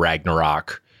of War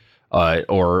Ragnarok.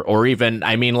 Or even,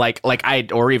 I mean,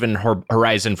 or even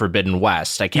Horizon Forbidden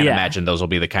West. I can't imagine those will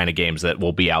be the kind of games that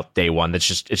will be out day one. It's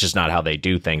just not how they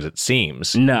do things, it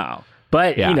seems. No,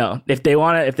 but you know, if they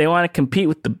want to compete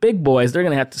with the big boys, they're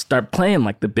going to have to start playing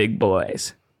like the big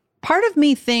boys. Part of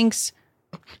me thinks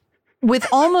with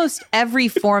almost every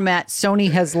format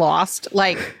Sony has lost,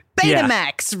 like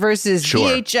Betamax versus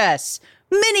VHS,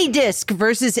 mini disc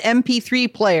versus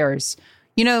MP3 players.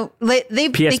 You know,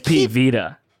 PSP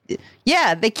Vita.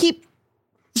 Yeah, they keep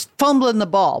fumbling the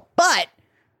ball, but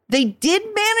they did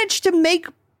manage to make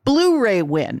Blu-ray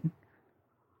win.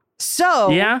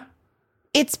 So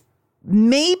it's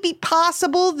maybe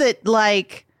possible that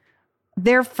like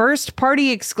their first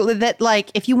party that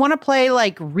like if you want to play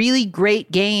like really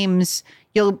great games,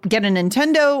 you'll get a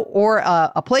Nintendo or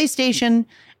a PlayStation,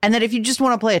 and that if you just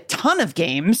want to play a ton of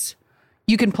games,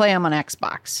 you can play them on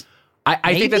Xbox.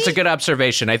 I think that's a good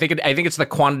observation. I think it's the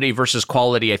quantity versus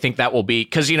quality. I think that will be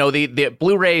because, you know, the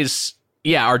Blu-rays,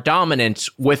 are dominant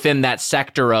within that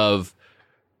sector of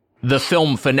the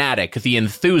film fanatic, the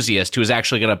enthusiast who is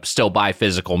actually going to still buy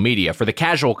physical media. For the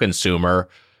casual consumer,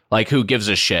 like who gives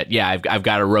a shit? Yeah, I've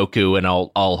got a Roku and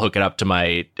I'll hook it up to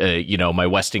my my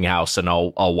Westinghouse and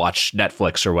I'll watch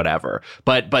Netflix or whatever.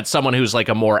 But someone who's like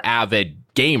a more avid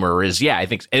gamer is I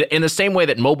think in the same way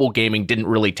that mobile gaming didn't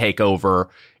really take over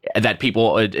that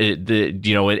people in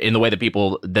the way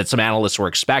that some analysts were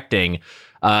expecting,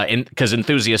 because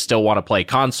enthusiasts still want to play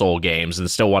console games and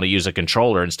still want to use a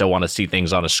controller and still want to see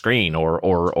things on a screen or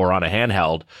on a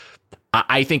handheld.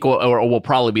 I think will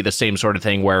probably be the same sort of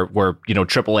thing where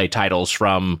AAA titles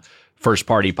from first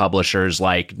party publishers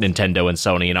like Nintendo and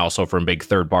Sony, and also from big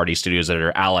third party studios that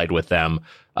are allied with them,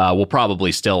 will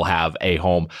probably still have a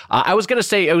home. I was going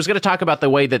to talk about the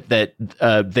way that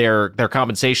their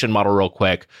compensation model real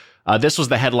quick. This was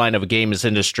the headline of a Games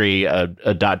Industry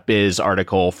 .biz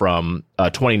article from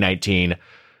 2019.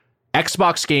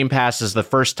 Xbox Game Pass is the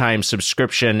first time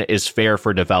subscription is fair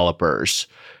for developers.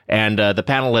 And the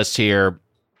panelists here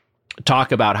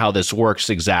talk about how this works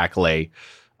exactly.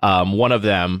 One of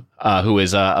them, who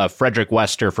is Frederick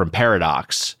Wester from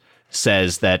Paradox,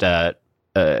 says that,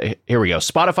 here we go.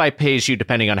 Spotify pays you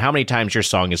depending on how many times your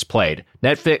song is played.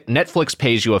 Netflix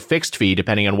pays you a fixed fee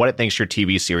depending on what it thinks your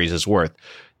TV series is worth.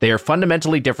 They are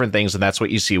fundamentally different things, and that's what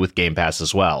you see with Game Pass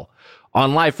as well.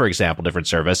 On Live, for example, different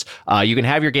service, you can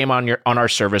have your game on our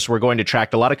service. We're going to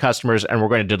attract a lot of customers, and we're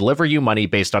going to deliver you money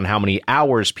based on how many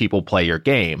hours people play your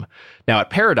game. Now,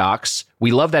 at Paradox,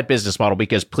 we love that business model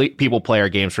because people play our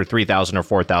games for 3,000 or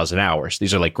 4,000 hours.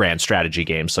 These are like grand strategy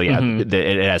games. So,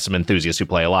 it has some enthusiasts who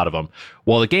play a lot of them.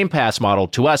 Well, the Game Pass model,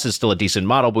 to us, is still a decent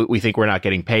model, but we think we're not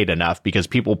getting paid enough because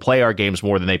people play our games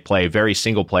more than they play very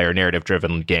single-player,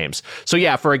 narrative-driven games.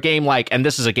 So, for a game like, and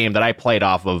this is a game that I played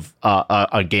off of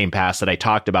a Game Pass that I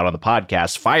talked about on the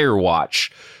podcast,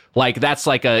 Firewatch, like that's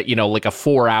like a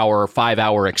 4-hour,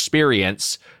 5-hour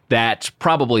experience that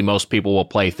probably most people will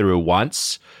play through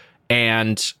once.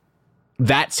 And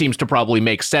that seems to probably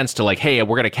make sense to like, hey,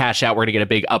 we're going to cash out. We're going to get a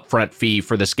big upfront fee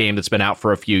for this game that's been out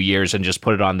for a few years and just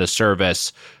put it on this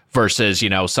service versus,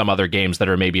 some other games that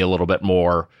are maybe a little bit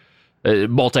more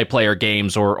multiplayer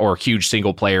games or huge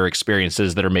single player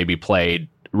experiences that are maybe played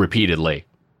repeatedly.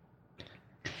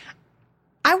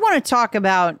 I want to talk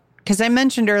about, because I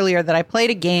mentioned earlier that I played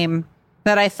a game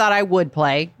that I thought I would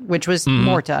play, which was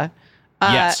Morta.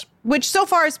 Yes. Which so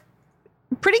far is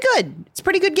pretty good. It's a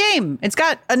pretty good game. It's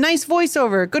got a nice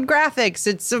voiceover, good graphics.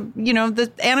 It's,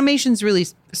 the animation's really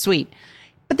sweet.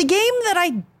 But the game that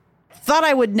I thought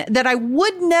I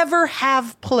would never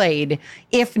have played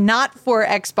if not for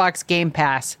Xbox Game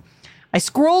Pass. I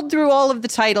scrolled through all of the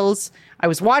titles. I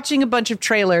was watching a bunch of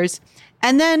trailers.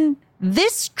 And then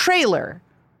this trailer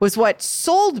was what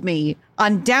sold me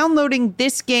on downloading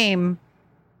this game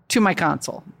to my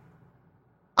console.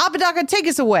 Apodaca, take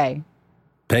us away.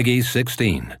 Peggy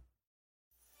 16.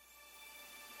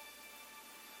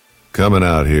 Coming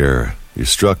out here, you're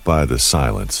struck by the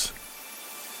silence.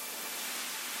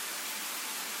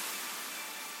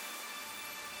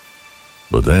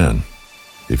 But then,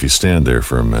 if you stand there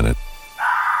for a minute,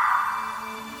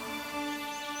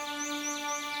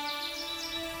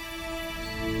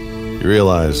 you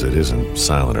realize it isn't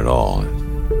silent at all.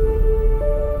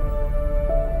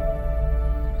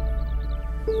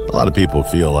 A lot of people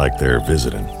feel like they're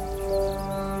visiting.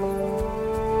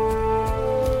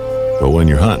 But when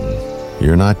you're hunting,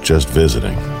 you're not just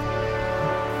visiting.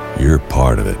 You're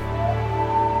part of it.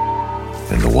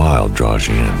 And the wild draws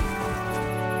you in.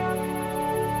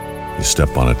 You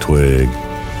step on a twig,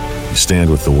 you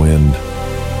stand with the wind.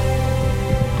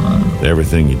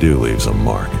 Everything you do leaves a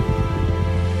mark.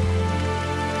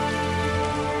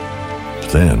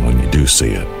 But then when you do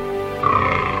see it,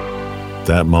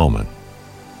 that moment,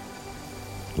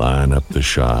 line up the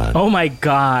shot. Oh my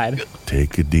God.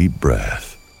 Take a deep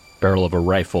breath. Barrel of a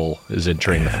rifle is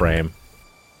entering the frame.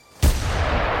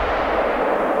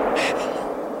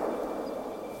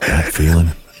 That feeling?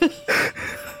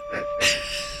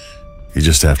 You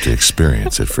just have to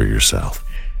experience it for yourself.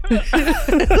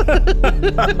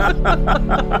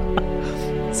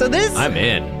 So I'm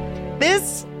in.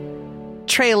 This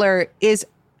trailer is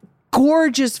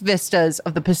gorgeous vistas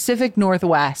of the Pacific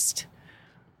Northwest.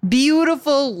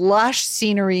 Beautiful, lush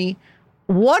scenery,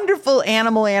 wonderful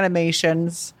animal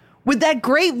animations, with that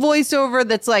great voiceover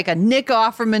that's like a Nick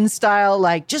Offerman style,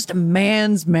 like just a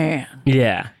man's man.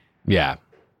 Yeah. Yeah.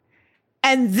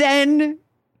 And then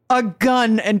a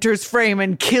gun enters frame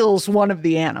and kills one of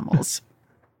the animals.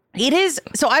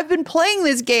 So I've been playing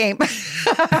this game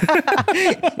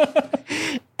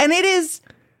and it is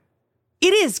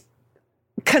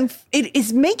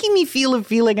making me feel a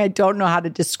feeling I don't know how to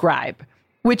describe,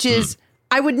 which is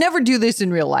I would never do this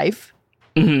in real life,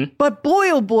 but boy,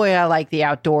 oh boy, I like the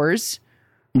outdoors.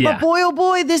 Yeah. But boy, oh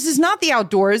boy, this is not the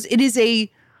outdoors. It is a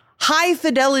high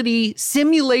fidelity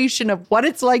simulation of what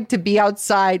it's like to be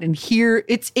outside and hear.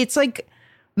 It's like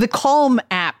the Calm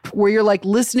app where you're like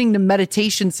listening to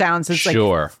meditation sounds. It's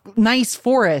Sure. like nice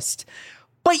forest,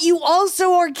 but you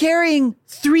also are carrying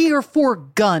 3 or 4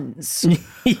 guns.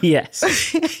 Yes.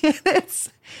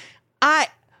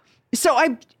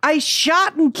 I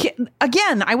shot and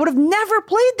again. I would have never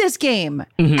played this game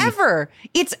ever.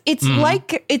 It's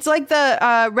like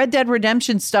the Red Dead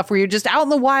Redemption stuff where you're just out in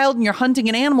the wild and you're hunting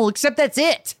an animal, except that's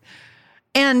it.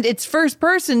 And it's first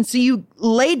person, so you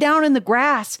lay down in the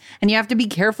grass and you have to be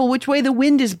careful which way the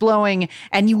wind is blowing,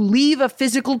 and you leave a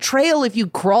physical trail if you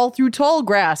crawl through tall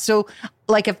grass. So,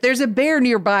 like, if there's a bear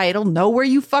nearby, it'll know where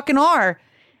you fucking are.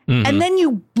 And then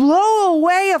you blow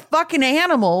away a fucking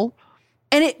animal,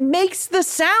 and it makes the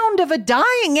sound of a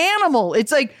dying animal.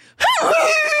 It's like,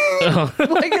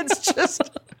 like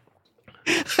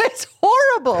it's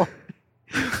horrible.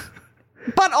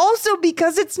 But also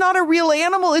because it's not a real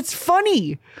animal, it's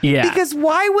funny. Yeah. Because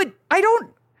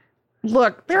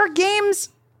look, there are games.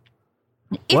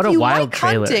 What a wild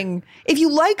trailer. If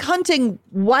you like hunting,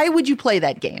 why would you play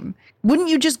that game? Wouldn't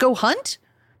you just go hunt?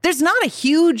 There's not a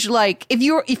huge, like, if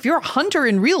you're a hunter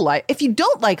in real life, if you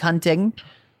don't like hunting,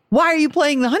 why are you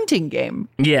playing the hunting game?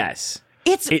 Yes.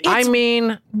 It's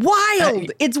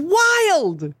wild. It's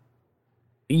wild.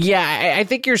 Yeah, I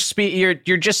think you're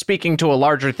just speaking to a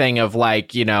larger thing of,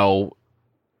 like,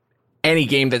 any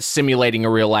game that's simulating a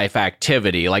real life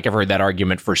activity. Like, I've heard that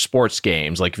argument for sports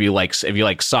games. Like, if you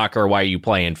like soccer, why are you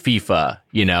playing FIFA?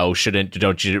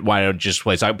 Why don't you just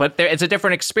play soccer? But it's a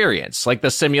different experience. Like,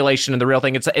 the simulation and the real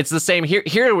thing. It's the same.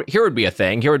 Here would be a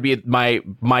thing. Here would be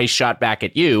my shot back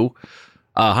at you,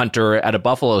 Hunter, at a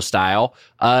Buffalo style.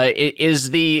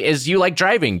 Is you like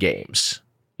driving games.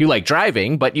 You like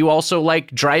driving, but you also like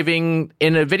driving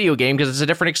in a video game because it's a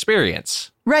different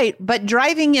experience. Right, but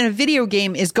driving in a video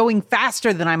game is going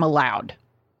faster than I'm allowed.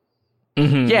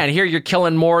 Yeah, and here you're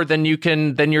killing more than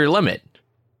your limit.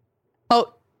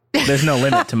 Oh, There's no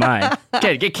limit to mine.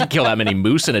 Can't kill that many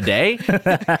moose in a day.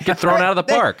 Get thrown out of the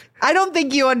park. I don't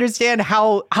think you understand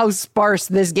how sparse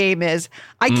this game is.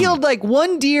 I killed like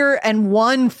 1 deer and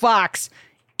 1 fox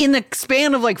in the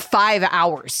span of like 5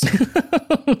 hours.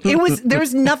 There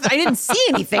was nothing. I didn't see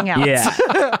anything else.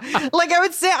 Yeah. Like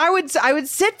I would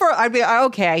sit for, I'd be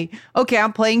okay,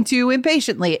 I'm playing too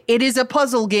impatiently. It is a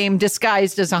puzzle game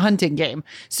disguised as a hunting game.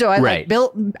 So I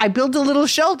built a little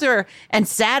shelter and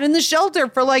sat in the shelter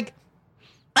for like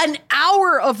an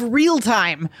hour of real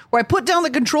time where I put down the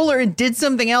controller and did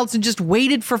something else and just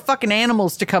waited for fucking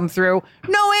animals to come through.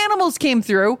 No animals came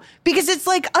through because it's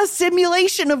like a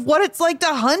simulation of what it's like to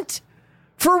hunt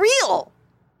for real.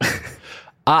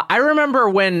 I remember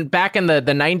when back in the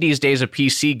 90s days of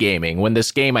PC gaming, when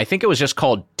this game, I think it was just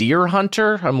called Deer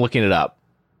Hunter. I'm looking it up.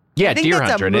 Yeah, I think Deer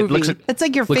that's Hunter. A movie. And it's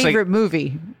like your favorite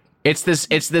movie. It's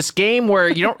this game where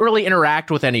you don't really interact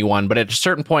with anyone, but at a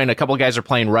certain point, a couple of guys are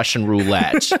playing Russian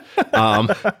roulette.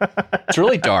 It's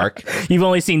really dark. You've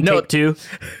only seen tape 2.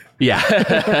 Yeah,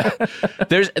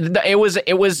 it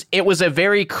was a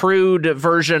very crude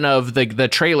version of the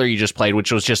trailer you just played,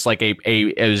 which was just like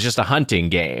it was just a hunting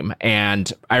game.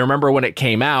 And I remember when it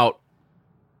came out,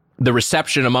 the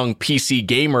reception among PC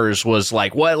gamers was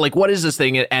like, what is this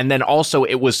thing? And then also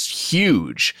it was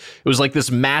huge. It was like this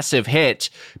massive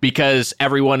hit because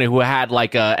everyone who had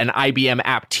like an IBM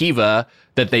Aptiva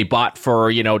that they bought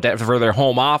for their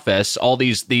home office, all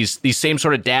these same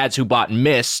sort of dads who bought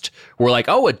Myst were like,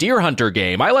 oh, a Deer Hunter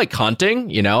game. I like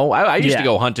hunting. I used to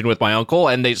go hunting with my uncle.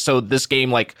 And so this game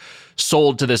like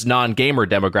sold to this non-gamer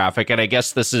demographic. And I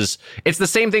guess it's the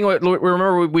same thing.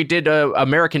 Remember we did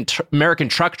American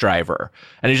Truck Driver,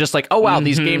 and it's just like, oh wow,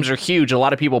 these games are huge. A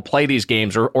lot of people play these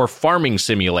games, or Farming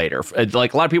Simulator.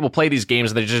 Like a lot of people play these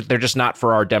games. They're just not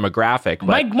for our demographic.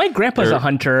 But my grandpa's a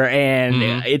hunter, and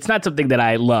it's not something that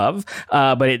I love,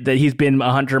 but he's been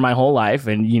a hunter my whole life,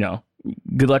 and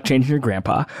good luck changing your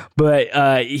grandpa. But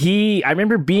I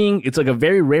remember it's like a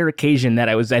very rare occasion that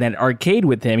I was at an arcade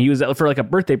with him. He was for like a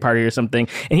birthday party or something,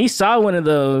 and he saw one of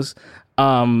those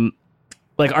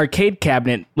like arcade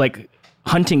cabinet like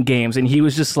hunting games, and he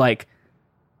was just like,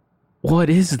 what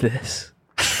is this?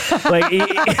 Like he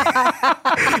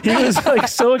was like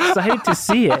so excited to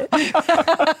see it.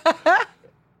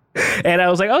 And I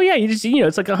was like, oh yeah, you just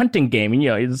it's like a hunting game, and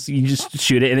you just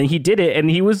shoot it. And then he did it, and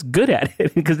he was good at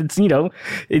it because it's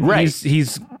right.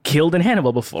 He's killed in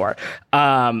Hannibal before.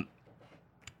 I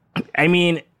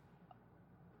mean,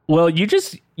 well, you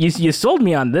sold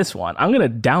me on this one. I'm gonna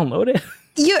download it.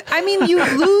 You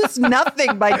lose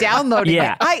nothing by downloading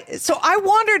it. I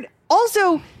wondered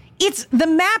also. The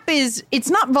map it's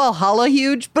not Valhalla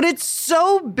huge, but it's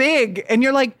so big, and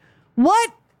you're like,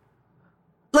 what?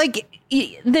 Like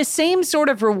the same sort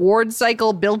of reward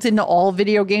cycle built into all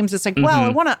video games. It's like, well, I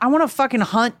want to fucking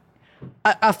hunt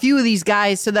a few of these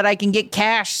guys so that I can get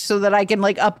cash, so that I can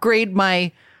like upgrade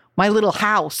my little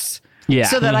house. Yeah.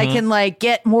 So that I can like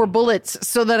get more bullets,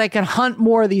 so that I can hunt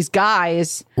more of these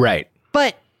guys. Right.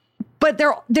 But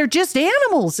they're just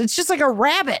animals. It's just like a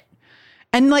rabbit.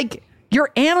 And like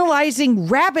you're analyzing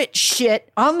rabbit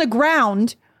shit on the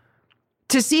ground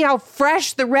to see how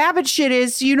fresh the rabbit shit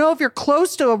is, so you know if you're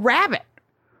close to a rabbit.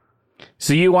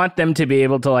 So you want them to be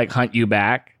able to like hunt you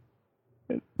back?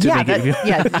 Yeah,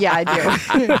 I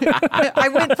do. I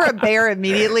went for a bear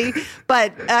immediately,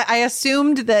 but I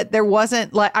assumed that there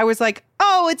wasn't like, I was like,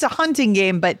 oh, it's a hunting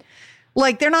game, but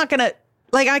like they're not gonna,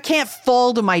 like I can't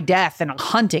fall to my death in a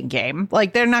hunting game.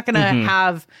 Like they're not gonna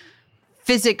have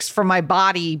physics for my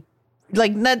body.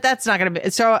 Like that's not going to be.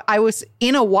 So I was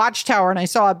in a watchtower and I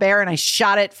saw a bear and I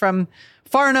shot it from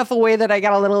far enough away that I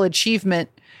got a little achievement.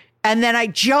 And then I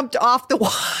jumped off the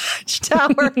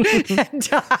watchtower and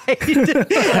died.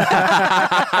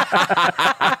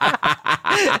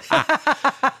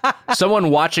 Someone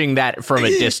watching that from a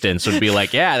distance would be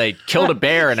like, yeah, they killed a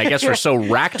bear and I guess were so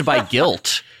racked by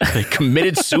guilt, they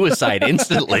committed suicide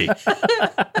instantly.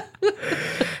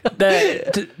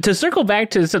 To circle back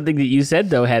to something that you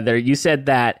said, though, Heather, you said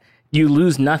that you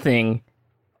lose nothing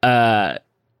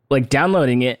like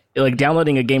downloading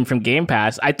a game from Game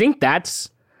Pass. I think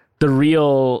that's the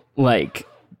real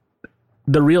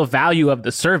value of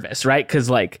the service, right? Because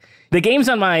like the games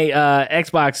on my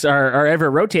Xbox are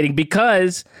ever rotating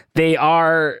because they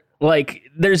are like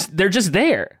they're just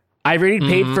there. I already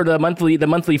paid for the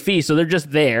monthly fee, so they're just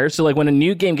there. So like when a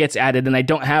new game gets added and I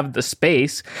don't have the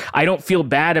space, I don't feel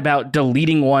bad about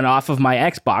deleting one off of my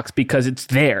Xbox because it's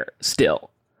there still.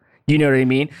 You know what I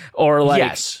mean? Or like,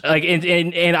 yes. Like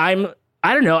and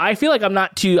I don't know. I feel like I'm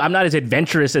not as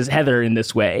adventurous as Heather in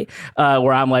this way,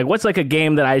 where I'm like, what's like a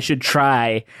game that I should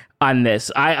try on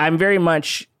this? I'm very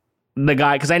much the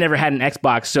guy, because I never had an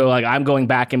Xbox, so like I'm going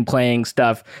back and playing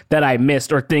stuff that I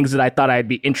missed or things that I thought I'd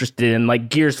be interested in. Like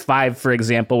Gears 5, for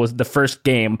example, was the first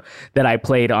game that I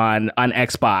played on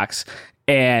Xbox.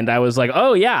 And I was like,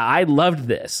 oh, yeah, I loved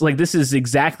this. Like, this is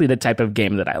exactly the type of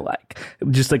game that I like.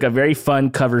 Just like a very fun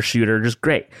cover shooter, just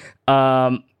great.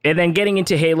 And then getting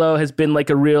into Halo has been like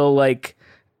a real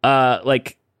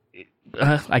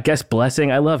I guess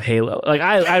blessing. I love Halo. Like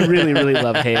I really, really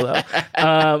love Halo.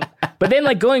 But then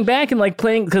like going back and like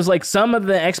playing, because like some of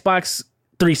the Xbox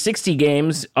 360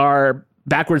 games are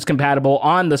backwards compatible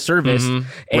on the service.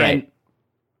 And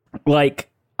like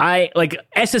I like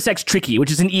SSX Tricky, which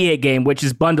is an EA game, which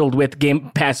is bundled with Game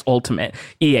Pass Ultimate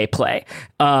EA Play.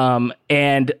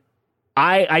 And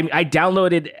I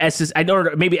downloaded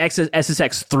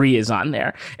SSX 3 is on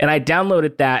there, and I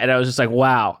downloaded that, and I was just like,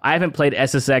 wow, I haven't played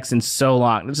SSX in so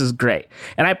long. This is great.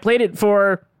 And I played it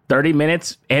for 30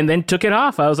 minutes and then took it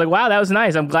off. I was like, wow, that was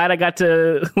nice. I'm glad I got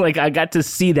to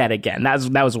see that again.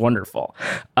 That was wonderful.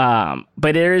 But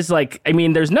there is like, I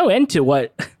mean, there's no end to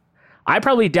what I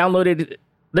probably downloaded.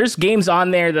 There's games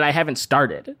on there that I haven't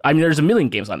started. I mean, there's a million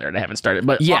games on there that I haven't started,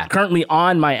 but currently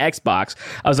on my Xbox,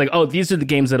 I was like, oh, these are the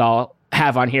games that I'll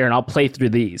have on here and I'll play through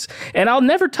these, and I'll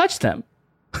never touch them.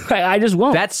 I just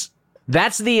won't.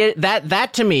 That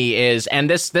to me is, and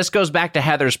this goes back to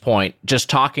Heather's point, just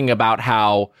talking about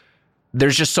how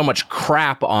there's just so much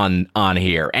crap on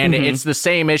here, and it's the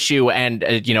same issue, and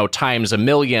times a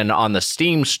million on the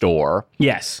Steam store.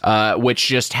 Yes, which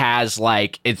just has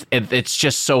like it's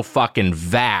just so fucking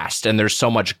vast, and there's so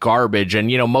much garbage,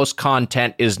 and most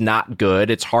content is not good.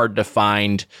 It's hard to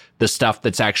find the stuff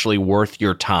that's actually worth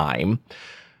your time.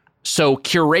 So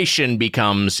curation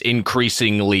becomes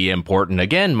increasingly important.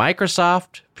 Again,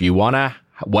 Microsoft, if you want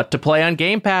what to play on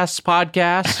Game Pass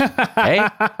podcast, hey,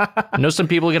 I know some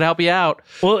people can help you out.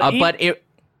 Well, I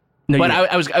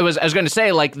was going to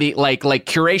say like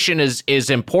curation is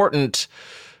important,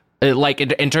 like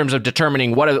in terms of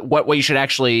determining what you should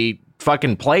actually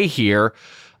fucking play here,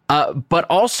 but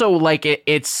also like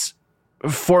it's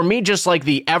for me just like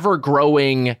the ever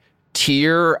growing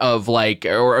tier of like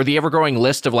or the ever growing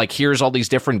list of like here's all these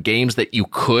different games that you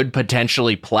could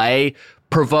potentially play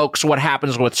provokes what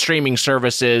happens with streaming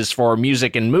services for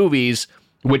music and movies,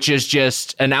 which is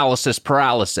just analysis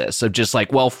paralysis of just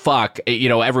like, well, fuck,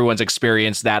 everyone's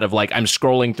experienced that of like, I'm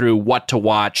scrolling through what to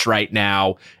watch right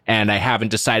now and I haven't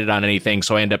decided on anything.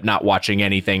 So I end up not watching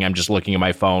anything. I'm just looking at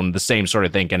my phone. The same sort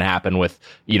of thing can happen with,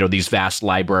 these vast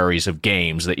libraries of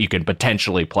games that you can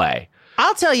potentially play.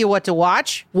 I'll tell you what to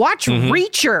watch. Watch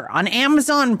Reacher on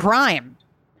Amazon Prime,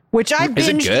 which I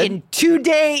binged in 2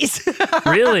 days.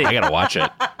 Really? I gotta watch it.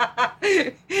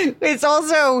 It's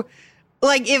also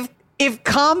like if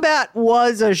Combat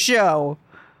was a show,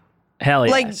 hell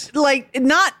yes. Like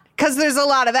not because there's a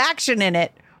lot of action in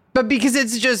it, but because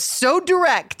it's just so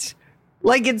direct.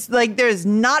 Like it's like there's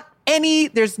no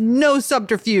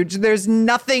subterfuge. There's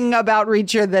nothing about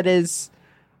Reacher that is.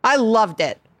 I loved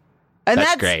it, and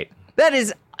that's great. That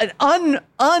is an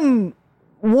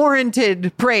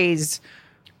unwarranted praise.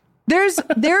 There is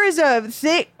a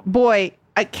thing, boy.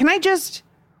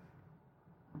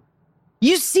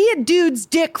 You see a dude's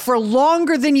dick for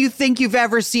longer than you think you've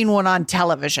ever seen one on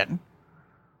television.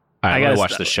 All right, I gotta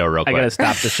watch the show real quick. I gotta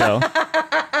stop the show.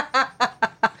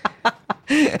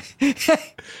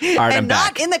 All right, and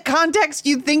not in the context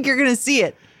you think you're gonna see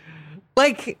it.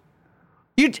 Like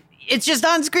it's just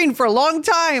on screen for a long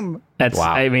time. That's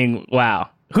wow. I mean, wow.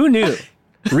 Who knew?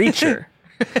 Reacher.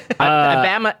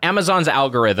 Amazon's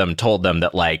algorithm told them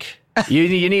that like you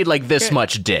need like this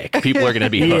much dick. People are going to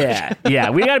be hooked.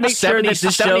 Yeah. We got to make sure that this show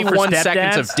 71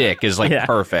 seconds of dick is like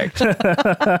perfect. It's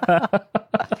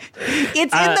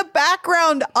in the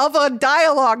background of a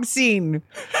dialogue scene.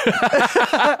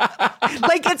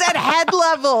 Like it's at head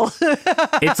level.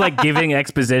 It's like giving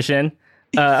exposition.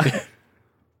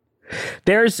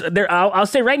 I'll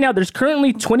say right now, there's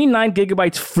currently 29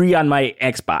 gigabytes free on my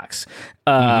Xbox,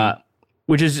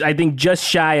 which is, I think, just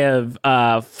shy of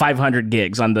 500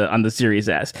 gigs on the Series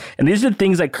S. And these are the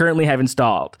things I currently have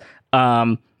installed.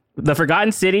 The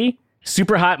Forgotten City,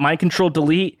 Super Hot Mind Control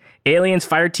Delete, Aliens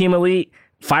Fireteam Elite,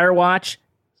 Firewatch,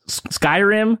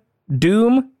 Skyrim,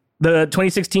 Doom, the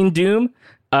 2016 Doom,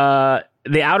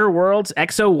 The Outer Worlds,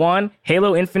 Exo 1,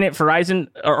 Halo Infinite,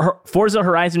 Forza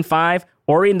Horizon 5,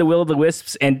 Ori and the Will of the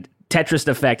Wisps, and Tetris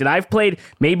Effect. And I've played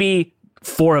maybe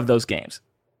 4 of those games.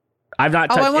 I've not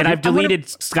touched, and I've deleted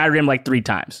Skyrim like 3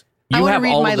 times. You have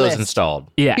all of those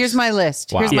installed. Yeah. Here's my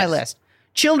list. Here's my list.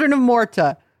 Children of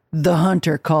Morta, The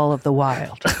Hunter Call of the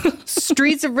Wild,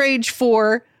 Streets of Rage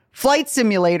 4, Flight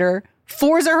Simulator,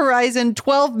 Forza Horizon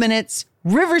 12 Minutes,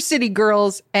 River City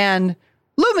Girls, and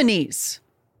Lumines.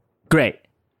 Great.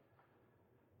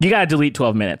 You got to delete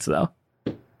 12 minutes, though.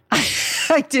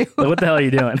 I do. Like, what the hell are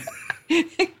you doing?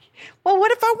 Well,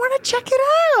 what if I want to check it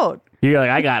out? You're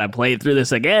like, I got to play through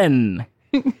this again.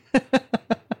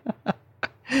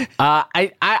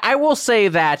 I will say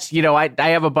that, you know, I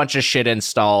have a bunch of shit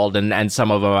installed and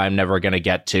some of them I'm never going to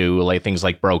get to, like things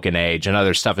like Broken Age, and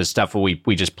other stuff is stuff we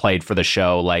just played for the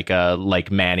show,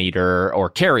 like Maneater or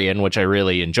Carrion, which I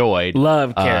really enjoyed.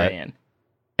 Love Carrion.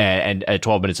 And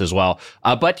 12 minutes as well.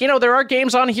 But, you know, there are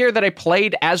games on here that I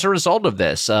played as a result of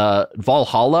this.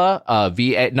 Valhalla,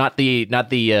 not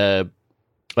the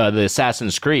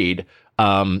Assassin's Creed.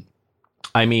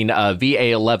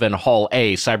 VA11 Hall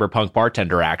A Cyberpunk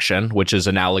Bartender Action, which is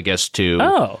analogous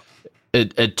to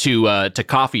to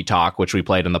Coffee Talk, which we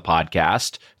played in the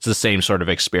podcast. It's the same sort of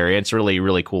experience. Really,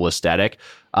 really cool aesthetic.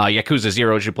 Yakuza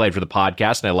 0, which we played for the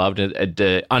podcast, and I loved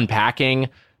it. Unpacking,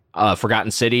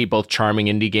 Forgotten City, both charming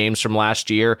indie games from last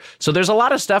year. So there's a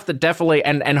lot of stuff that definitely,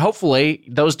 and hopefully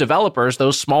those developers,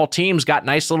 those small teams, got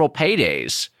nice little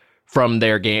paydays from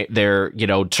their game.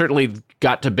 Certainly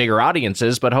got to bigger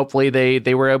audiences, but hopefully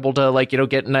they were able to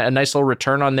get a nice little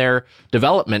return on their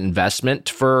development investment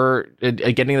for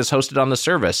getting this hosted on the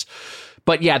service.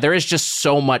 But yeah, there is just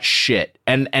so much shit,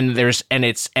 and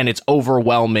it's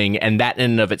overwhelming, and that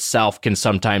in and of itself can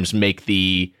sometimes make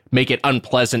it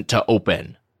unpleasant to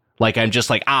open. Like, I'm just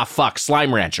like, fuck,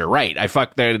 Slime Rancher, right? I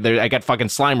got fucking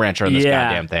Slime Rancher on this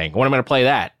goddamn thing. When am I gonna play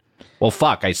that? Well,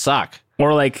 fuck, I suck.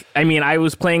 Or I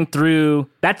was playing through.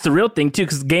 That's the real thing too,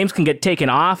 because games can get taken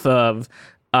off of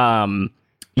Game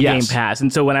Pass,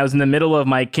 and so when I was in the middle of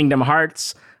my Kingdom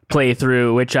Hearts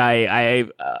playthrough, which I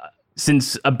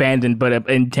since abandoned but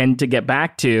intend to get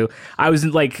back to, I was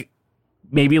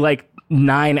maybe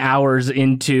 9 hours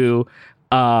into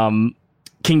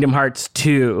Kingdom Hearts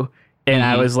 2. And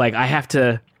I was like, I have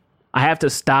to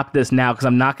stop this now because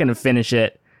I'm not going to finish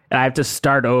it, and I have to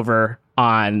start over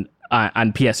on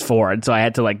PS4. And so I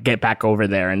had to get back over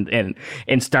there and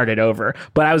start it over.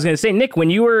 But I was going to say, Nick, when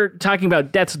you were talking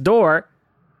about Death's Door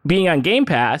being on Game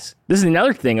Pass, this is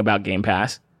another thing about Game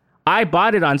Pass. I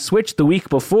bought it on Switch the week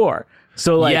before,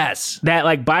 so yes,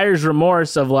 that buyer's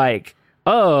remorse of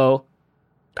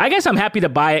I guess I'm happy to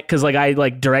buy it because I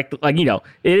direct it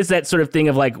is that sort of thing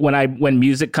of when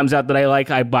music comes out that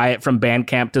I buy it from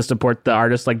Bandcamp to support the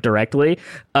artist directly.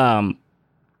 But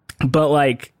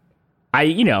if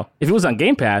it was on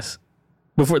Game Pass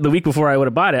the week before I would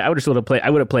have bought it, I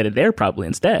would have played it there probably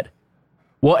instead.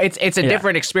 Well, it's a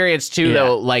different experience too,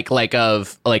 though. That's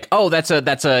a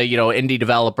indie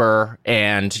developer,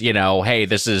 and hey,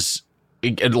 this is.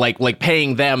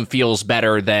 Paying them feels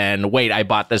better than I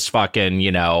bought this fucking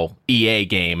EA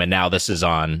game and now this is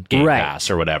on Game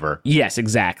Pass or whatever. Yes,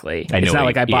 exactly. It's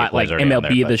not I bought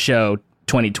MLB The Show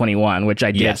 2021, which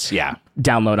I did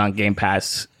download on Game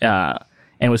Pass, and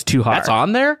it was too hard. That's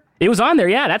on there? It was on there,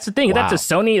 yeah. That's the thing. Wow. That's a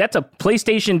Sony. That's a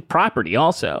PlayStation property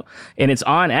also, and it's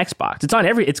on Xbox. It's on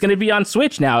It's going to be on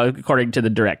Switch now, according to the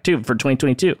Direct too, for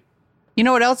 2022. You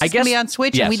know what else is going to be on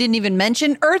Switch and we didn't even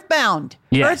mention? Earthbound.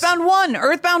 Yes. Earthbound 1,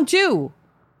 Earthbound 2.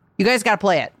 You guys got to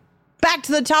play it. Back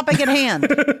to the topic at hand.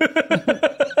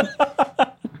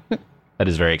 That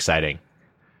is very exciting.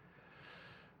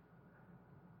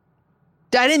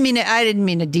 I didn't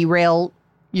mean to derail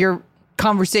your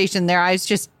conversation there. I was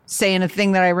just saying a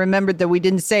thing that I remembered that we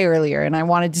didn't say earlier, and I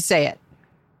wanted to say it.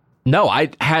 No,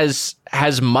 has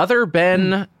Mother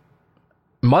been...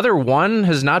 Mother 1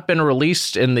 has not been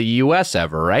released in the U.S.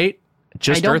 ever, right?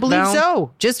 Just I don't Earthbound? believe so.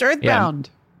 Just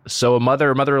Earthbound. Yeah. So a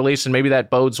Mother release, and maybe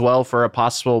that bodes well for a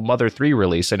possible Mother 3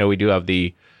 release. I know we do have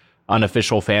the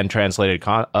unofficial fan-translated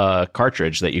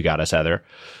cartridge that you got us, Heather.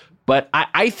 But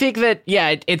I think that,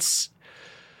 it's...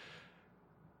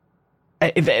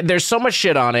 There's so much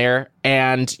shit on air,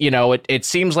 and it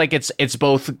seems like it's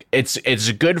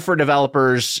good for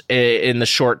developers in the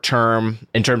short term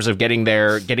in terms of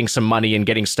getting some money and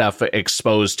getting stuff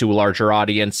exposed to larger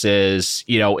audiences.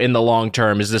 In the long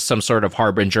term, is this some sort of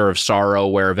harbinger of sorrow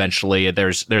where eventually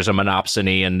there's a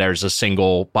monopsony and there's a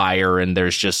single buyer and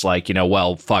there's just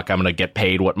well, fuck, I'm gonna get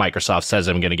paid what Microsoft says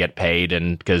I'm gonna get paid,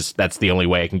 and because that's the only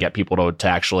way I can get people to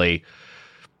actually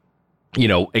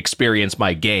experience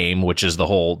my game, which is the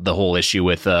whole issue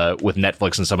with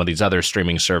Netflix and some of these other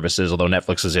streaming services, although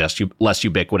Netflix is less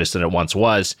ubiquitous than it once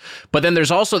was. But then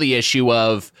there's also the issue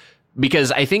of,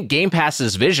 because I think Game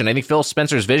Pass's vision, I think Phil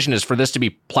Spencer's vision is for this to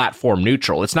be platform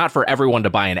neutral. It's not for everyone to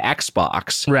buy an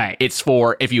Xbox. Right. It's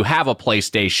for, if you have a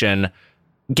PlayStation,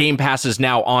 Game Pass is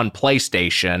now on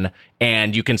PlayStation,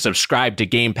 and you can subscribe to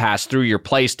Game Pass through your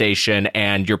PlayStation,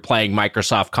 and you're playing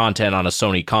Microsoft content on a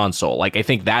Sony console. Like, I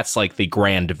think that's like the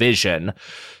grand vision.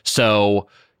 So,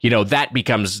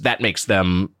 that makes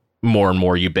them more and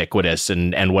more ubiquitous,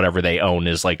 and whatever they own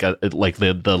is like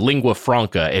the lingua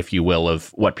franca, if you will, of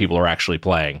what people are actually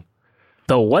playing.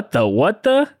 What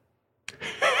the?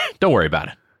 Don't worry about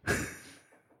it.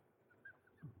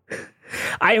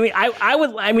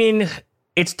 I mean,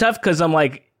 it's tough because I'm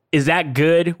like, is that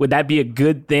good? Would that be a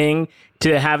good thing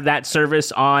to have that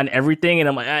service on everything? And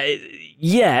I'm like,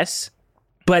 yes,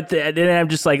 but then I'm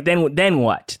just like, then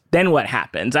what? Then what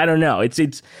happens? I don't know.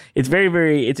 It's very,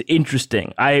 very, it's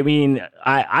interesting. I mean,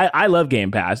 I love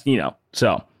Game Pass,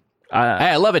 so.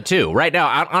 I love it too. Right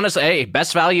now, honestly, hey,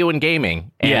 best value in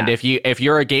gaming. And if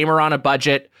you're a gamer on a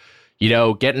budget,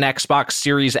 get an Xbox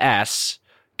Series S,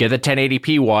 get the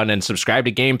 1080p one, and subscribe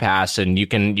to Game Pass, and you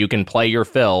can play your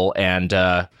fill, and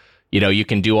you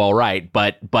can do all right.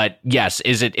 But yes,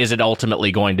 is it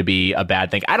ultimately going to be a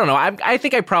bad thing? I don't know. I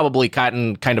think I probably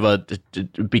gotten kind of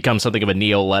become something of a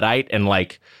neo-Luddite, and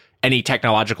like any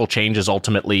technological change is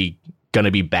ultimately going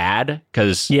to be bad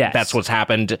because that's what's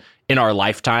happened in our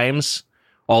lifetimes.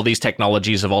 All these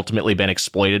technologies have ultimately been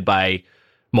exploited by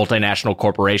multinational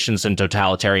corporations and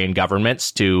totalitarian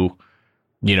governments to,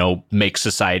 make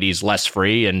societies less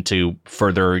free and to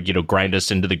further, grind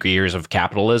us into the gears of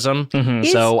capitalism.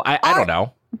 Mm-hmm. So I don't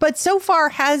know. But so far,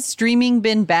 has streaming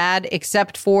been bad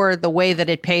except for the way that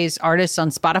it pays artists on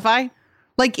Spotify?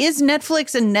 Like, is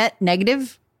Netflix a net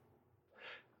negative?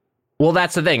 Well,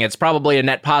 that's the thing. It's probably a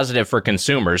net positive for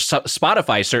consumers.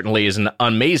 Spotify certainly is an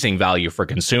amazing value for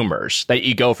consumers, that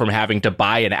you go from having to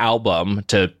buy an album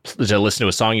to listen to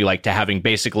a song you like to having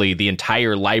basically the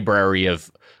entire library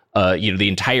of, the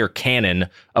entire canon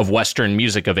of Western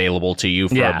music available to you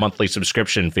for a monthly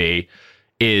subscription fee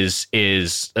is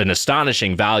an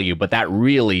astonishing value, but that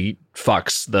really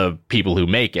fucks the people who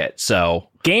make it. So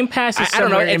Game Pass is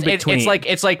somewhere in between.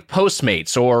 It's like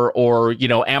Postmates or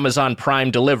Amazon Prime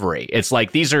delivery. It's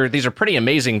like these are pretty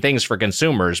amazing things for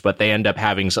consumers, but they end up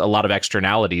having a lot of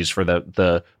externalities for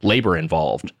the labor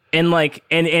involved.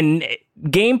 And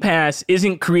Game Pass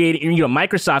isn't creating,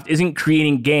 Microsoft isn't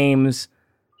creating games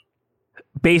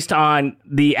based on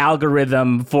the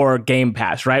algorithm for Game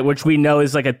Pass, right? Which we know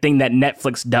is like a thing that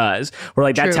Netflix does. Where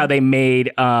like that's how they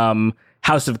made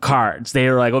House of Cards. They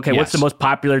were like, okay, what's the most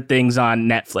popular things on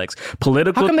Netflix?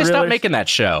 Political. How come thrillers? They stopped making that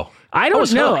show? I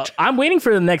don't know. I'm waiting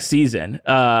for the next season.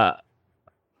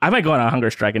 I might go on a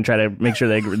hunger strike and try to make sure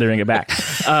they bring it back.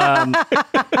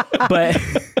 But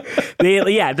they're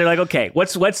like, okay,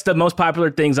 what's the most popular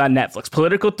things on Netflix?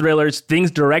 Political thrillers, things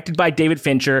directed by David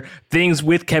Fincher, things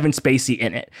with Kevin Spacey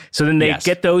in it. So then they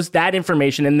get that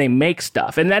information and they make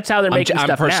stuff, and that's how they're making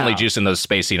stuff. I'm personally now. Juicing those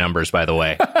Spacey numbers, by the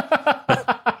way.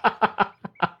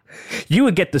 You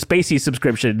would get the Spacey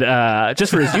subscription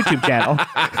just for his YouTube channel.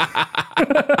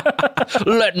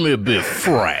 Let me be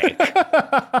frank.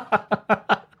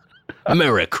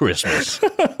 Merry Christmas.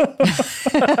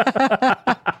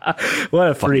 What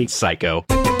a freak. Psycho.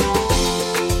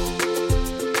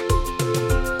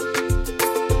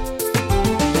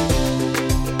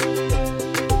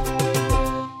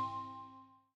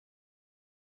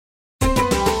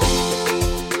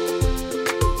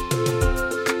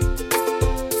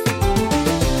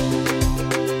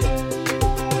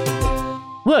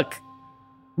 Look,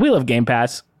 we love Game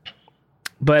Pass.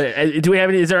 But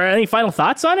is there any final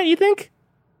thoughts on it, you think?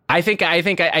 I think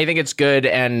it's good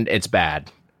and it's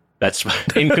bad. That's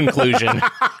in conclusion.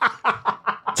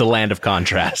 It's a land of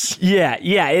contrasts. Yeah.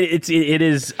 It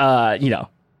is.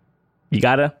 You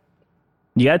gotta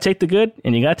take the good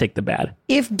and you gotta take the bad.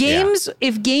 If games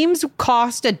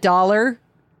cost $1,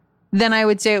 then I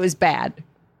would say it was bad.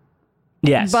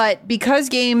 Yes, but because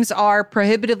games are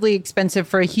prohibitively expensive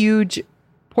for a huge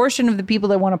portion of the people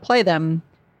that want to play them,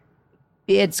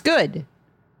 it's good.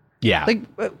 Yeah.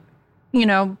 It's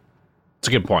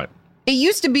a good point. It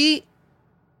used to be,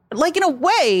 like, in a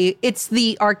way, it's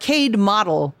the arcade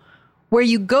model where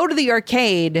you go to the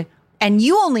arcade and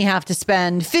you only have to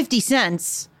spend 50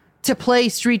 cents to play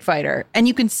Street Fighter, and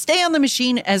you can stay on the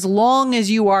machine as long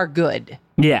as you are good.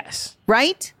 Yes.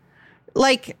 Right?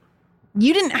 Like,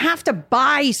 you didn't have to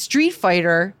buy Street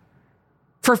Fighter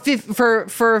for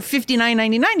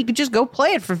 $59.99. You could just go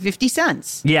play it for 50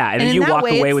 cents. Yeah, and then you walk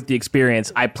away with the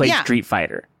experience. I played Street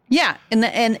Fighter. Yeah, and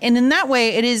in that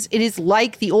way, it is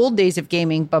like the old days of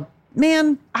gaming. But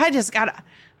man, I got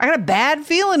a bad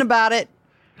feeling about it.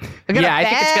 I think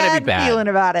it's gonna be bad feeling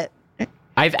about it.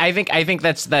 I think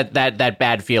that's that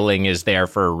bad feeling is there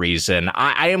for a reason.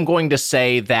 I am going to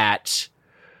say that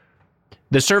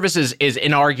The service is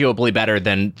inarguably better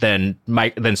than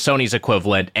Sony's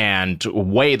equivalent, and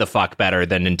way the fuck better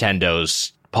than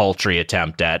Nintendo's paltry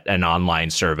attempt at an online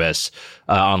service,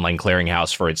 online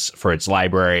clearinghouse for its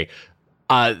library.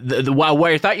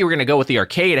 Where I thought you were going to go with the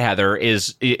arcade, Heather,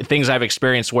 is things I've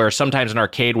experienced where sometimes an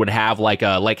arcade would have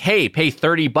hey, pay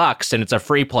 $30 and it's a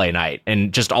free play night,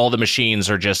 and just all the machines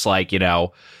are just and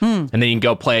then you can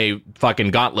go play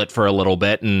fucking Gauntlet for a little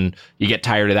bit, and you get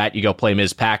tired of that, you go play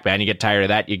Ms. Pac-Man, you get tired of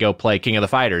that, you go play King of the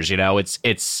Fighters. But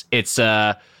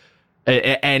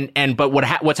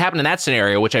what's happened in that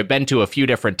scenario, which I've been to a few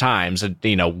different times,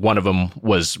 one of them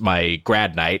was my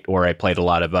grad night where I played a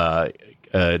lot of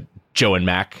Joe and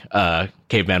Mac,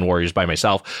 Caveman Warriors by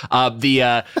myself. But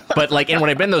and when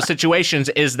I've been in those situations,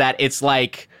 is that it's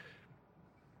like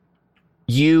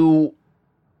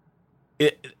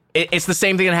it's the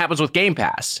same thing that happens with Game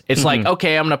Pass. It's like,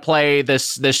 okay, I'm gonna play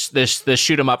this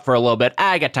shoot 'em up for a little bit.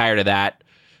 I got tired of that.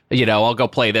 I'll go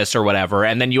play this or whatever.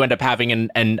 And then you end up having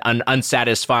an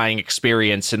unsatisfying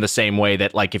experience in the same way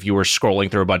that, if you were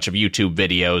scrolling through a bunch of YouTube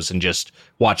videos and just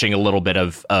watching a little bit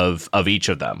of each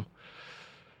of them.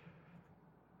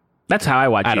 That's how I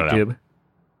watch YouTube.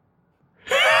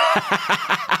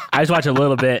 I just watch a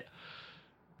little bit.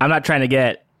 I'm not trying to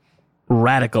get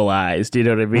radicalized. You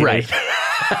know what I mean? Right.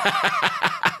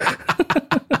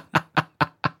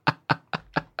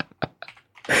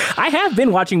 I have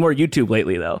been watching more YouTube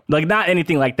lately, though. Not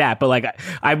anything like that, but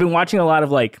I've been watching a lot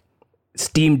of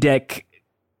Steam Deck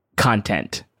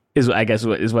content. Is what I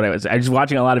was. I was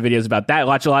watching a lot of videos about that. I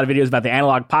watch a lot of videos about the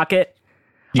Analog Pocket.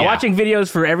 Yeah. I'm watching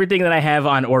videos for everything that I have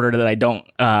on order that I don't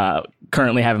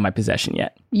currently have in my possession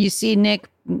yet. You see, Nick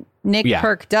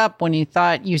perked up when you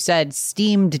thought you said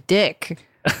steamed dick.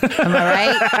 Am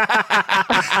I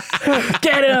right?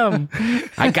 Get him!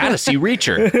 I gotta see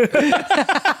Reacher.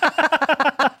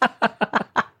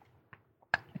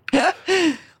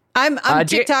 I'm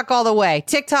TikTok all the way.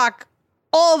 TikTok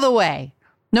all the way.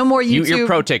 No more YouTube. You're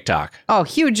pro TikTok. Oh,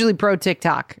 hugely pro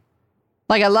TikTok.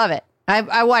 I love it.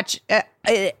 I watch.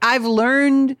 I've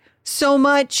learned so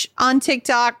much on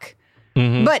TikTok,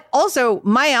 but also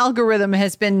my algorithm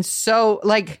has been so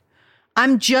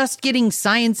I'm just getting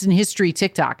science and history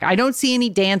TikTok. I don't see any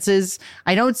dances.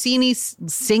 I don't see any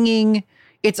singing.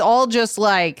 It's all just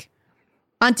on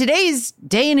today's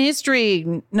day in history,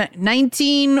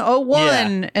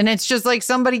 1901. Yeah. And it's just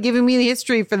somebody giving me the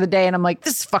history for the day. And I'm like,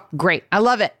 this is fucking great. I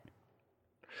love it.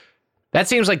 That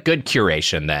seems like good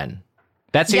curation then.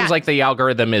 That seems like the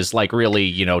algorithm is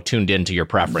really, tuned into your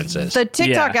preferences. The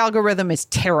TikTok algorithm is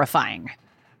terrifying.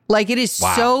 It is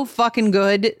so fucking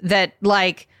good that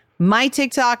my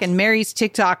TikTok and Mary's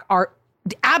TikTok are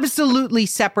absolutely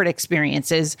separate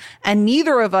experiences. And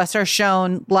neither of us are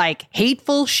shown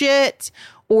hateful shit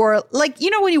or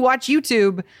when you watch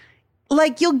YouTube,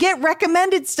 you'll get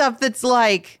recommended stuff that's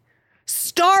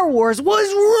Star Wars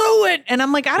was ruined. And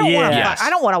I'm I don't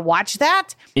want to watch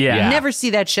that. Yeah. Never see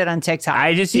that shit on TikTok.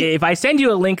 If I send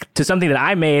you a link to something that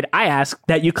I made, I ask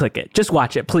that you click it. Just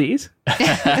watch it, please.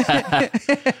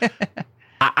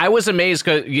 I was amazed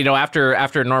because,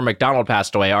 after Norm Macdonald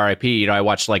passed away, RIP, I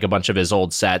watched a bunch of his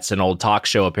old sets and old talk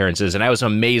show appearances. And I was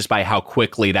amazed by how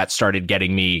quickly that started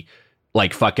getting me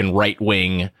fucking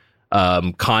right-wing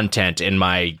content in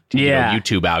my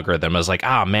YouTube algorithm. I was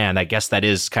man, I guess that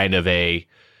is kind of a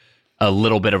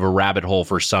little bit of a rabbit hole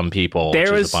for some people, which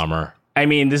is a bummer. I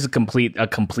mean, this is a complete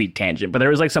tangent, but there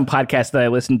was some podcast that I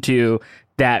listened to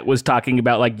that was talking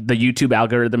about the YouTube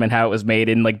algorithm and how it was made,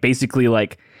 and basically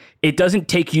it doesn't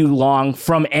take you long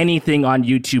from anything on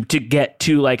YouTube to get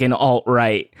to an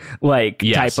alt-right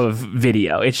type of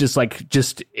video. It's just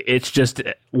it's just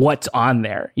what's on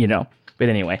there, But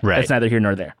anyway, that's neither here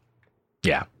nor there.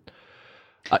 Yeah.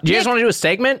 Do you guys want to do a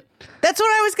segment? That's what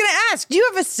I was going to ask. Do you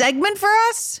have a segment for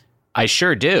us? I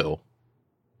sure do.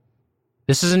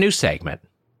 This is a new segment.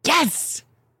 Yes.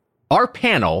 Our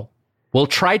panel will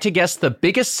try to guess the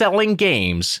biggest selling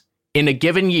games in a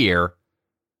given year.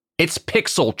 It's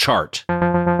Pixel Chart.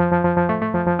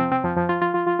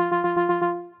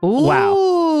 Ooh,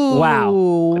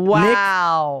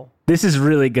 Wow. Nick, this is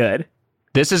really good.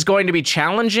 This is going to be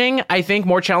challenging, I think,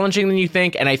 more challenging than you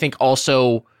think. And I think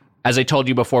also, as I told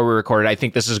you before we recorded, I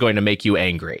think this is going to make you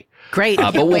angry. Great.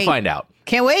 But we'll find out.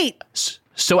 Can't wait.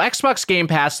 So Xbox Game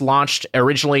Pass launched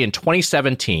originally in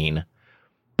 2017.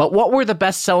 But what were the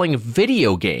best-selling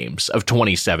video games of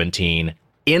 2017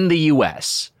 in the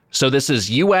U.S.? So this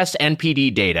is U.S.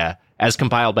 NPD data as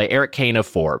compiled by Eric Kane of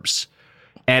Forbes.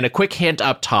 And a quick hint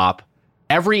up top.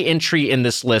 Every entry in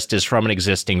this list is from an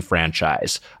existing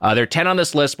franchise. There are 10 on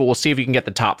this list, but we'll see if you can get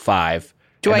the top 5.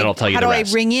 And then I'll tell you the rest.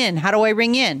 How do I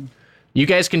ring in? You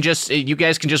guys can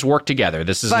just work together.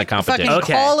 This isn't a competition. Fucking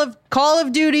Okay. Call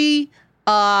of Duty,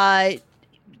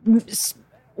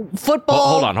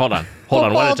 football. Hold on. One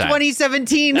Football at a time.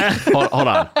 2017.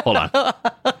 Hold on.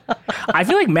 I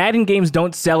feel like Madden games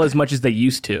don't sell as much as they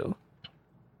used to.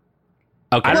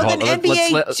 Okay, Well, hold then on.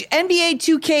 NBA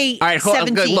 2K17. All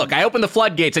right, look, I opened the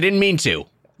floodgates. I didn't mean to.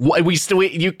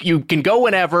 You can go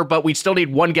whenever, but we still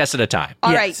need one guess at a time.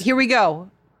 All Yes. right, here we go.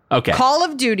 Okay. Call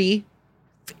of Duty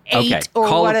 8 Okay,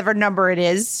 or whatever number it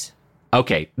is.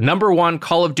 Okay. Number 1,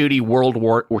 Call of Duty World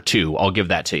War II. I'll give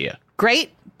that to you.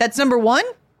 Great. That's number 1.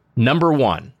 Number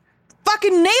 1.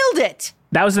 Fucking nailed it.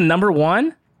 That was the number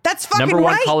one? That's fucking Number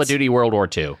 1, right. Call of Duty World War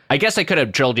II. I guess I could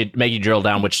have made you drill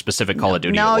down which specific Call of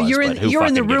Duty No, it was. you're but who in the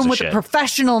fucking gives room a with shit? a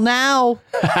professional now.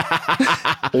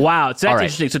 Wow, so that's All right.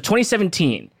 interesting. So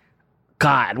 2017.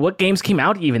 God, what games came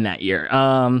out even that year?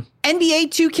 NBA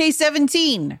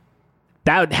 2K17.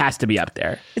 That has to be up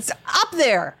there. It's up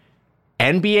there.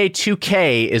 NBA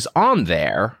 2K is on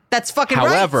there. That's fucking right.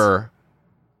 However,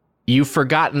 you've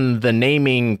forgotten the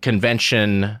naming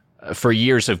convention for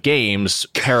years of games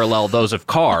parallel those of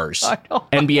cars.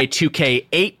 NBA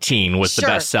 2K18 was the Sure.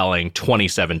 best-selling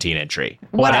 2017 entry.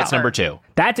 Whatever. That's number 2.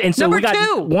 And so Number we got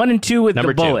 2. 1 and 2 with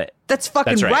Number the 2. bullet. That's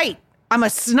fucking That's right. right. I'm a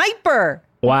sniper.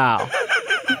 Wow.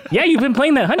 Yeah, you've been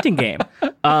playing that hunting game.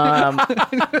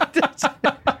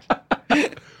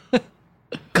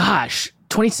 Gosh,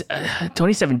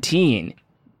 2017.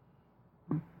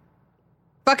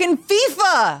 Fucking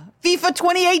FIFA. FIFA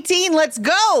 2018. Let's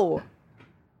go.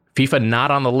 FIFA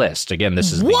not on the list. Again,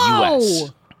 this is the Whoa.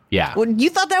 US. Yeah. Well, you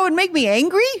thought that would make me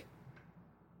angry?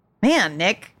 Man,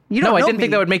 Nick, you don't No, I know didn't me.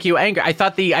 think that would make you angry. I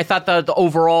thought the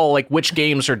overall, like, which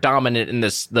games are dominant in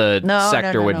the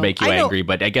sector no, would no. make you I know- angry,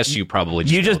 but I guess you probably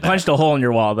You just know that. punched a hole in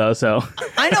your wall, though, so.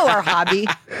 I know our hobby.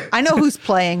 I know who's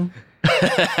playing.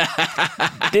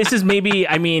 This is maybe,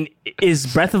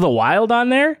 is Breath of the Wild on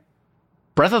there?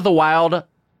 Breath of the Wild,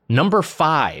 number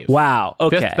 5. Wow,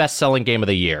 okay. 5th best-selling game of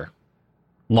the year.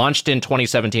 Launched in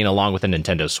 2017 along with the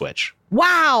Nintendo Switch.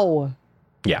 Wow.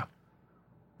 Yeah.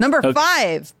 Number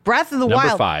 5, Breath of the Number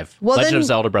Wild. 5, Well, Legend then, of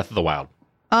Zelda Breath of the Wild.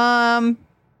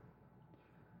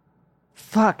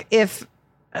 Fuck, if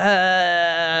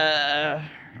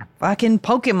fucking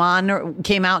Pokemon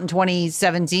came out in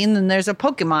 2017, then there's a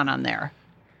Pokemon on there.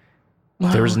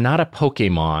 There was not a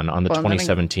Pokemon on the Well, let me-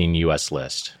 2017 US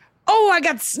list. Oh, I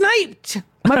got sniped.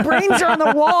 My brains are on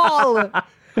the wall.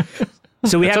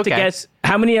 So we have to okay. guess.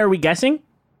 How many are we guessing?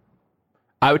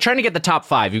 I was trying to get the top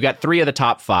 5. You got 3 of the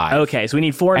top 5. Okay, so we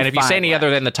need 4 and And if you 5 say any left.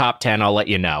 other than the top 10, I'll let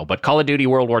you know. But Call of Duty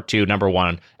World War II, number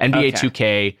 1. NBA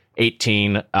Okay.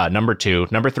 2K18, number 2.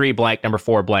 Number 3, blank. Number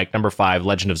 4, blank. Number 5,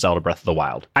 Legend of Zelda Breath of the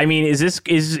Wild.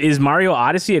 Is Mario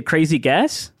Odyssey a crazy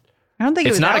guess? I don't think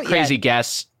It's it was not a out crazy yet.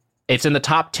 guess. It's in the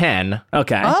top 10.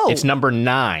 Okay. Oh. It's number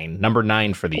 9. Number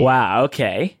 9 for the year. Wow,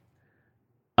 okay.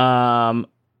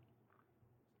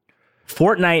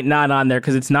 Fortnite not on there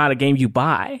because it's not a game you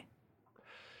buy.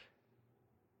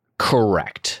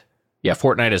 Correct. Yeah,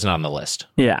 Fortnite isn't on the list.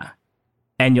 Yeah.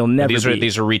 And you'll never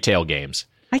These are retail games.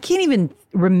 I can't even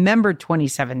remember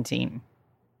 2017.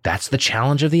 That's the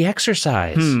challenge of the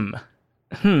exercise.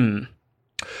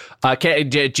 Okay,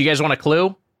 do you guys want a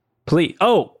clue? Please.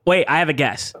 Oh, wait, I have a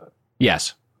guess.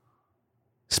 Yes.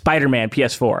 Spider-Man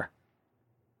PS4.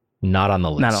 Not on the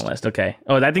list. Not on the list. Okay.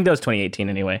 Oh, I think that was 2018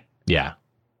 anyway. Yeah.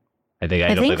 I don't I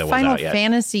think think that was Final out yet.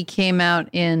 Fantasy came out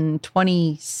in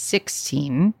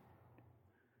 2016.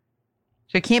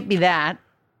 So it can't be that.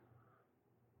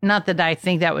 Not that I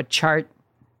think that would chart.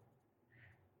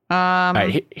 All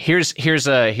right, here's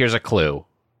a clue.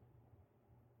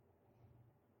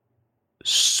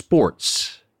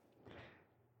 Sports.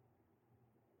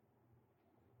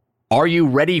 Are you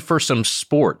ready for some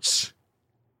sports?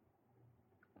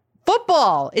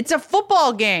 Football. It's a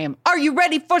football game. Are you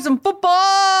ready for some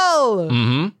football?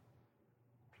 Mm-hmm.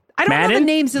 I don't know the Madden?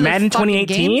 names of the Madden fucking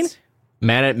 2018? games.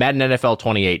 Madden NFL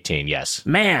 2018, yes.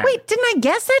 Man. Wait, didn't I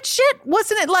guess that shit?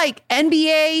 Wasn't it like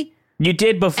NBA? You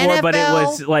did before, but it NFL?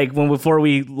 was like before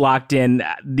we locked in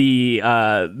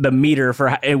the meter for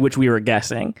in which we were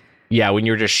guessing. Yeah, when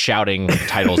you were just shouting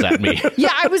titles at me. Yeah,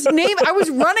 I was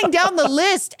running down the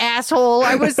list, asshole.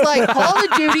 I was like Call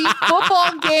of Duty,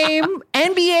 football game,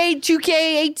 NBA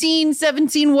 2K18,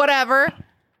 17, whatever.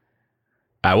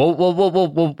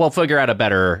 We'll figure out a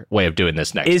better way of doing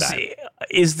this next time.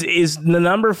 Is the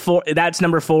number 4? That's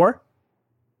number 4.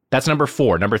 That's number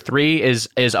 4. Number 3 is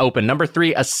open. Number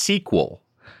 3, a sequel.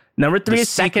 Number 3 The is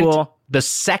sequel. The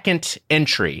second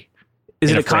entry. Is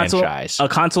in it a a console? franchise. A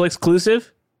console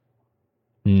exclusive?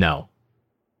 No.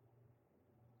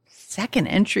 Second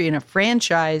entry in a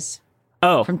franchise.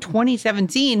 Oh, from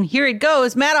 2017. Here it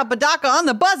goes. Matt Apodaca on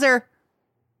the buzzer.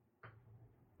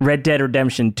 Red Dead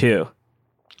Redemption 2.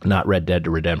 Not Red Dead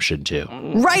Redemption 2.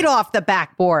 Right off the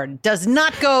backboard. Does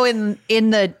not go in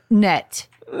the net.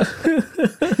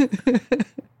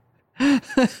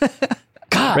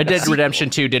 God. Red Dead Redemption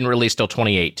 2 didn't release till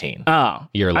 2018. Oh,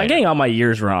 Year later. I'm getting all my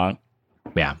years wrong.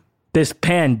 Yeah. This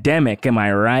pandemic, am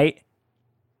I right?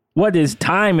 What is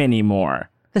time anymore?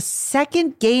 The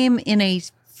second game in a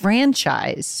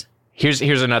franchise. Here's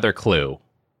another clue,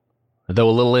 though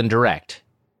a little indirect.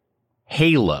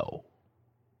 Halo.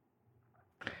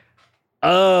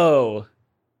 Oh.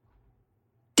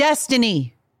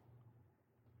 Destiny.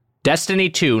 Destiny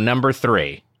 2, number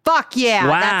 3. Fuck yeah,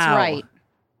 Wow. that's right.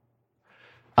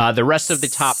 The rest of the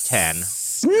top 10.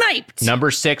 Sniped.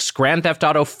 Number 6, Grand Theft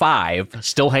Auto 5,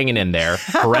 still hanging in there.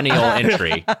 Perennial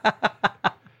entry.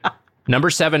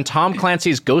 Number 7, Tom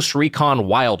Clancy's Ghost Recon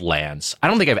Wildlands. I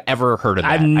don't think I've ever heard of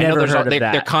that. I've never I know heard of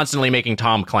that. They're constantly making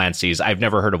Tom Clancy's. I've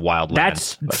never heard of Wildlands.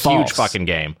 That's a false. huge fucking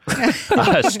game.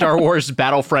 Star Wars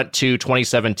Battlefront 2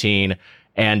 2017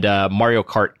 and Mario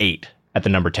Kart 8 at the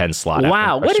number 10 slot.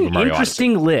 Wow, after what Super an Mario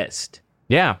interesting list.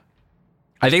 Yeah.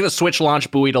 I think the Switch launch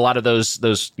buoyed a lot of those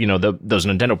those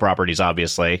Nintendo properties,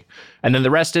 obviously. And then the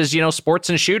rest is, sports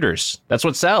and shooters. That's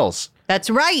what sells. That's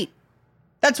right.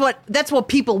 That's what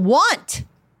people want.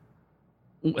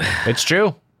 It's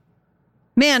true.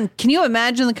 Man, can you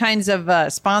imagine the kinds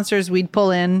of sponsors we'd pull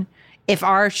in if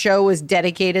our show was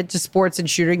dedicated to sports and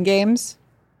shooting games?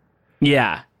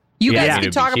 Yeah. You Yeah, guys it'd could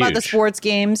be talk about the huge. sports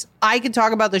games. I could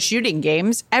talk about the shooting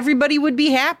games. Everybody would be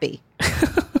happy.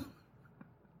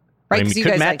 Right? 'Cause you could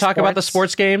guys Matt like talk about the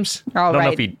sports games? Oh, I don't know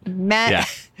right. if he, Matt.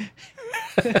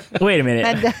 Yeah. Wait a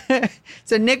minute.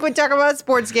 So Nick would talk about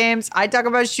sports games. I'd talk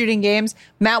about shooting games.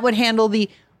 Matt would handle the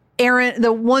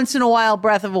once in a while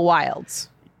Breath of the Wilds.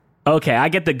 Okay, I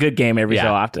get the good game every Yeah.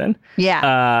 so often.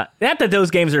 Yeah. Not that those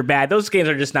games are bad. Those games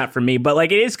are just not for me. But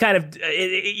like, it is kind of,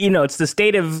 it's the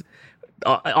state of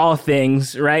all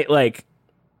things, right? Like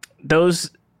those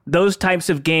types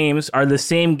of games are the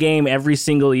same game every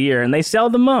single year, and they sell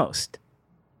the most.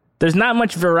 There's not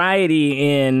much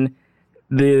variety in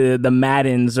the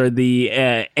Maddens or the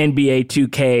NBA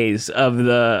 2Ks of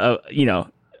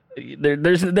they're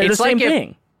the same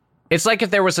thing. It's like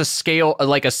if there was a scale,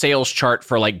 like a sales chart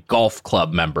for like golf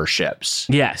club memberships.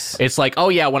 Yes. It's like, oh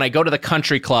yeah, when I go to the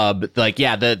country club, like,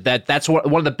 yeah, that's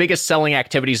one of the biggest selling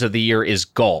activities of the year is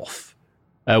golf.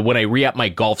 When I re-up my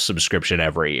golf subscription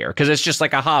every year, because it's just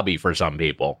like a hobby for some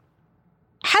people.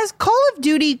 Has Call of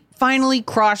Duty finally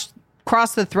crossed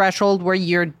the threshold where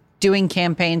you're doing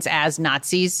campaigns as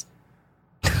Nazis?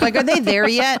 Like, are they there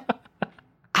yet?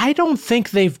 I don't think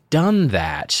they've done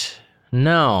that.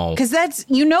 No. Because that's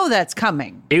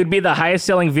coming. It would be the highest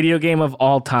selling video game of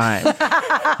all time.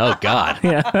 Oh God.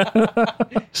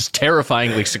 It's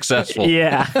terrifyingly successful.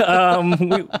 Yeah.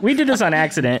 We did this on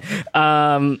accident.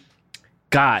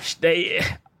 Gosh,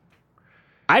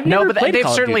 I've never played they've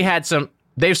Call of certainly Duty. had some.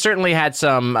 They've certainly had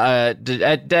some.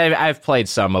 I've played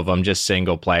some of them just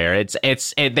single player.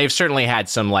 They've certainly had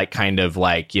some like kind of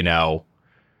like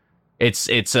it's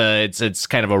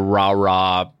kind of a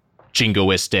rah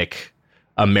jingoistic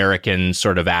American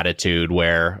sort of attitude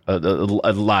where a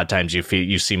lot of times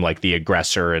you seem like the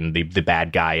aggressor and the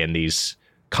bad guy in these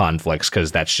conflicts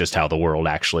because that's just how the world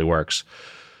actually works.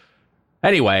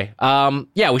 Anyway,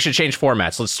 we should change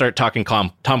formats. Let's start talking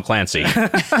Tom Clancy.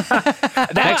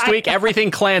 Next week, everything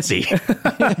Clancy.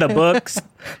 The books.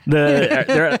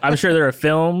 I'm sure there are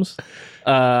films.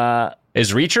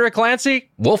 Is Reacher a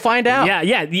Clancy? We'll find out.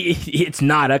 Yeah. It's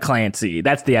not a Clancy.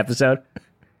 That's the episode.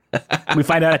 We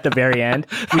find out at the very end.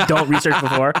 We don't research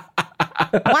before.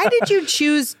 Why did you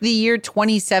choose the year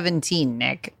 2017,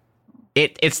 Nick?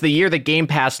 It's the year that Game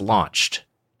Pass launched.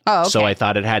 Oh, okay. So I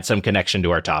thought it had some connection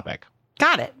to our topic.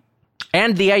 Got it.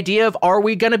 And the idea of, are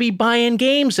we going to be buying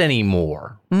games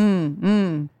anymore?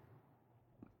 Because,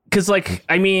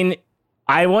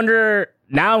 I wonder,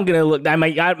 now I'm going to look, I'm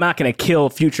not going to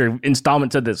kill future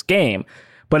installments of this game,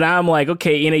 but I'm like,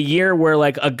 okay, in a year where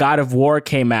like a God of War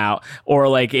came out or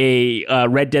like a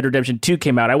Red Dead Redemption 2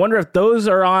 came out, I wonder if those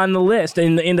are on the list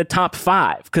in the top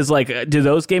 5. Because, do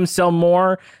those games sell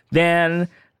more than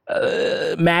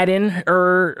Madden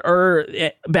or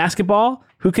basketball?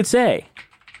 Who could say?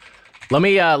 Let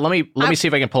me see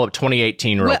if I can pull up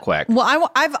 2018 real quick. Well,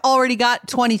 I've already got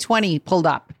 2020 pulled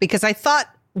up because I thought,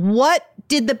 what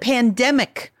did the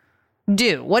pandemic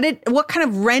do? What kind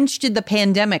of wrench did the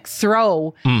pandemic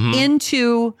throw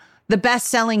into the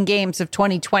best-selling games of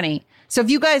 2020? So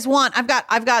if you guys want,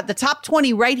 I've got the top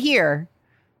 20 right here.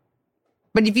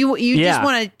 But if you just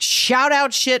want to shout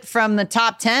out shit from the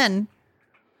top 10,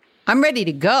 I'm ready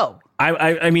to go.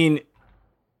 I mean,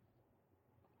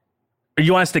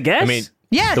 you want us to guess? I mean,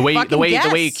 Yeah, the way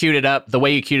guess. you queued it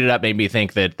up made me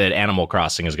think that Animal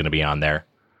Crossing is going to be on there.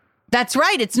 That's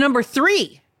right. It's number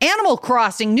 3. Animal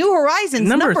Crossing: New Horizons.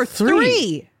 Number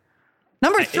 3.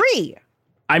 Number 3.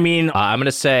 I mean, I'm going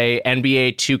to say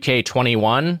NBA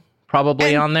 2K21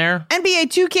 probably on there. NBA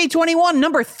 2K21,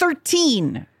 number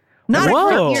 13. Not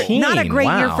Whoa. a great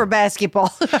year Wow. for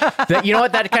basketball. You know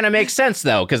what? That kind of makes sense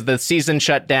though, because the season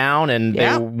shut down and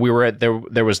Yeah.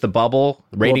 there was the bubble.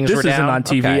 Ratings this were down. isn't on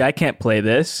TV. Okay. I can't play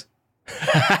this.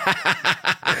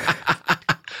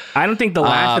 I don't think The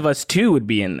Last of Us 2 would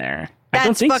be in there. I don't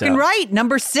That's think fucking so. right.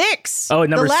 Number 6. Oh,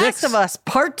 number The Last 6. of Us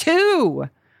Part 2.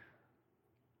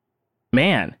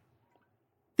 Man.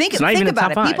 Think It's not even in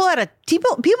about it. top 5. People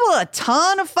had a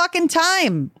ton of fucking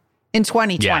time in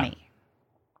 2020. Yeah.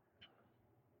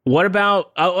 What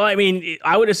about, I mean,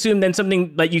 I would assume then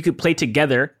something that you could play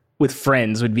together with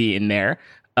friends would be in there.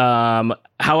 How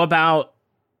about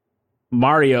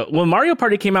Mario? Well, Mario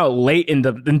Party came out late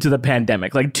into the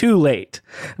pandemic, like too late.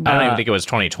 I don't even think it was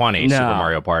 2020 no. Super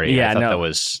Mario Party. Yeah, I thought no.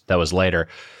 that was later.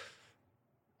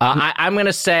 I'm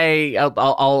gonna say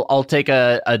I'll take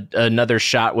another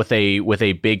shot with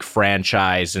a big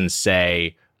franchise and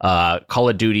say Call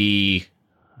of Duty.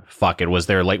 Fuck it. Was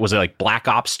it like Black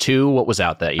Ops 2? What was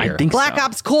out that year? I think Black so.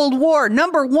 Ops Cold War,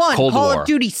 number 1. Cold Call War. of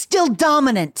Duty, still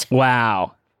dominant.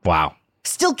 Wow. Wow.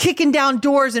 Still kicking down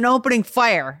doors and opening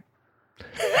fire.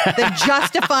 They're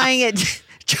justifying it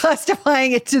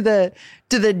to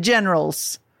the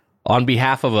generals. On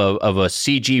behalf of a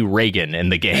CG Reagan in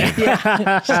the game.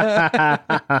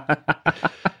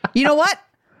 You know what?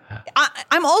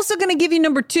 I'm also going to give you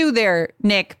number 2 there,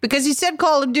 Nick, because you said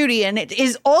Call of Duty, and it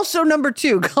is also number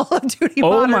 2, Call of Duty Oh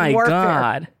Modern my Warfare.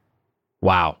 God.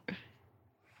 Wow. Do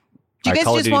you guys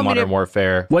Call of just Duty want me Modern to...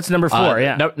 Warfare. What's number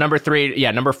 4? Number 3.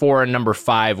 Yeah, number 4 and number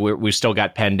 5. We still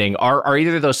got pending. Are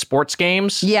either of those sports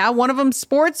games? Yeah, one of them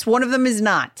sports, one of them is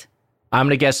not. I'm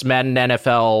gonna guess Madden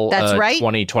NFL. That's right.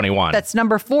 2021. That's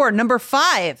number 4. Number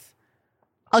 5,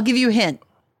 I'll give you a hint.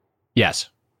 Yes.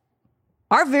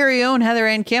 Our very own Heather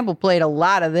Ann Campbell played a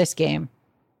lot of this game.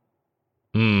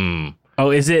 Oh,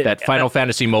 is it That Final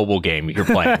Fantasy mobile game you're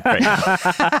playing. Right?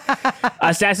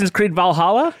 Assassin's Creed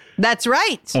Valhalla? That's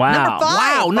right. Wow. Number 5.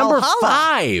 Wow, number Valhalla.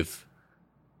 5.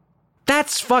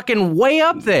 That's fucking way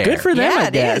up there. Good for them, Yeah, I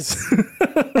it guess.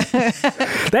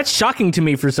 That's shocking to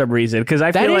me for some reason because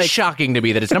I That feel is like shocking to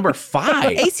me that it's number 5.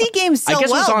 AC games sell I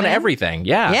guess well, it's on man. everything.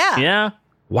 Yeah. Yeah. yeah.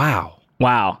 Wow.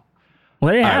 Wow.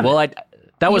 Well, there you All right, have well, it.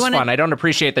 that was wanna- fun. I don't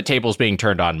appreciate the tables being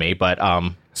turned on me, but You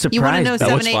want to Surprised. know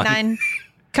That was 7, 8, fun. 9?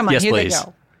 Come on, Yes, here please. they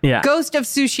go. Yeah. Ghost of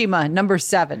Tsushima, number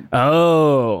 7.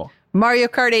 Oh. Mario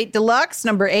Kart 8 Deluxe,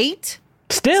 number 8.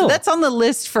 Still. That's on the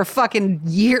list for fucking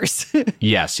years.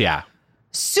 yes, yeah.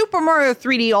 Super Mario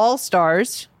 3D All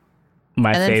Stars,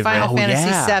 my and then favorite. Final Fantasy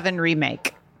yeah. VII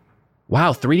Remake.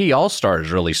 Wow, 3D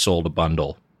All-Stars really sold a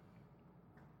bundle.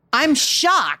 I'm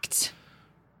shocked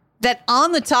that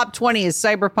on the top 20 is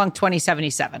Cyberpunk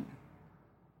 2077.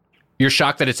 You're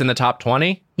shocked that it's in the top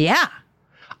 20? Yeah.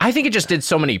 I think it just did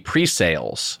so many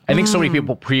pre-sales. I think so many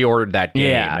people pre-ordered that game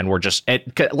Yeah. and were just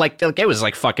it was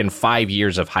like fucking 5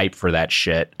 years of hype for that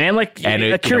shit. and like And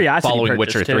a curiosity following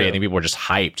purchase, Witcher 3, too. I think people were just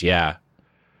hyped. Yeah,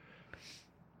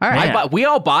 All right. Man. we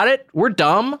all bought it. We're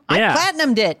dumb. Yeah. I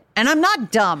platinumed it, and I'm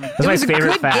not dumb. It my was a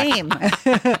favorite good fact. game.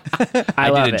 I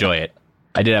love did it. enjoy it.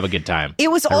 I did have a good time. It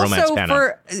was I romance also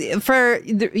Phantom. for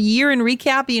the year in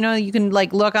recap. You know, you can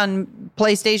like look on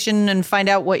PlayStation and find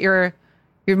out what your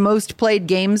most played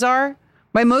games are.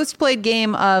 My most played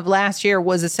game of last year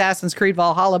was Assassin's Creed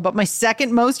Valhalla, but my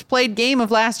second most played game of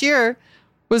last year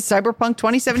was Cyberpunk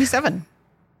 2077.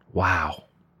 Wow.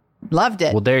 Loved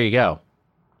it. Well, there you go.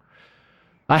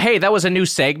 Hey, that was a new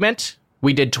segment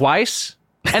we did twice,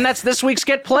 and that's this week's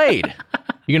Get Played.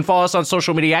 You can follow us on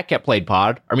social media at Get Played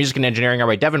Pod. Our music and engineering are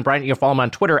by Devin Bryant. You can follow him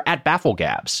on Twitter at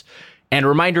BaffleGabs. And a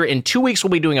reminder, in 2 weeks,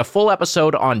 we'll be doing a full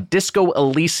episode on Disco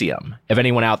Elysium, if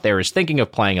anyone out there is thinking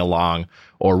of playing along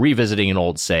or revisiting an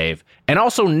old save. And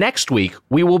also next week,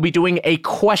 we will be doing a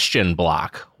question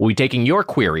block. We'll be taking your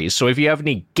queries. So if you have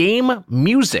any game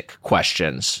music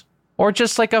questions or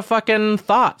just like a fucking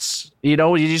thoughts, you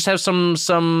just have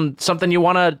something you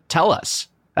want to tell us,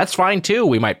 that's fine too.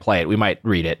 We might play it. We might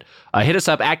read it. Hit us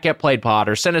up at GetPlayedPod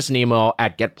or send us an email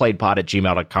at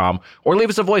getplayedpod@gmail.com or leave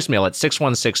us a voicemail at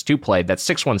 616-2PLAYED. That's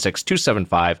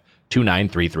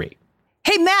 616-275-2933.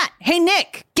 Hey, Matt. Hey,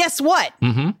 Nick. Guess what?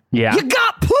 Yeah. You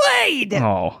got played.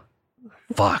 Oh,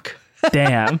 Fuck.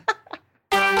 damn.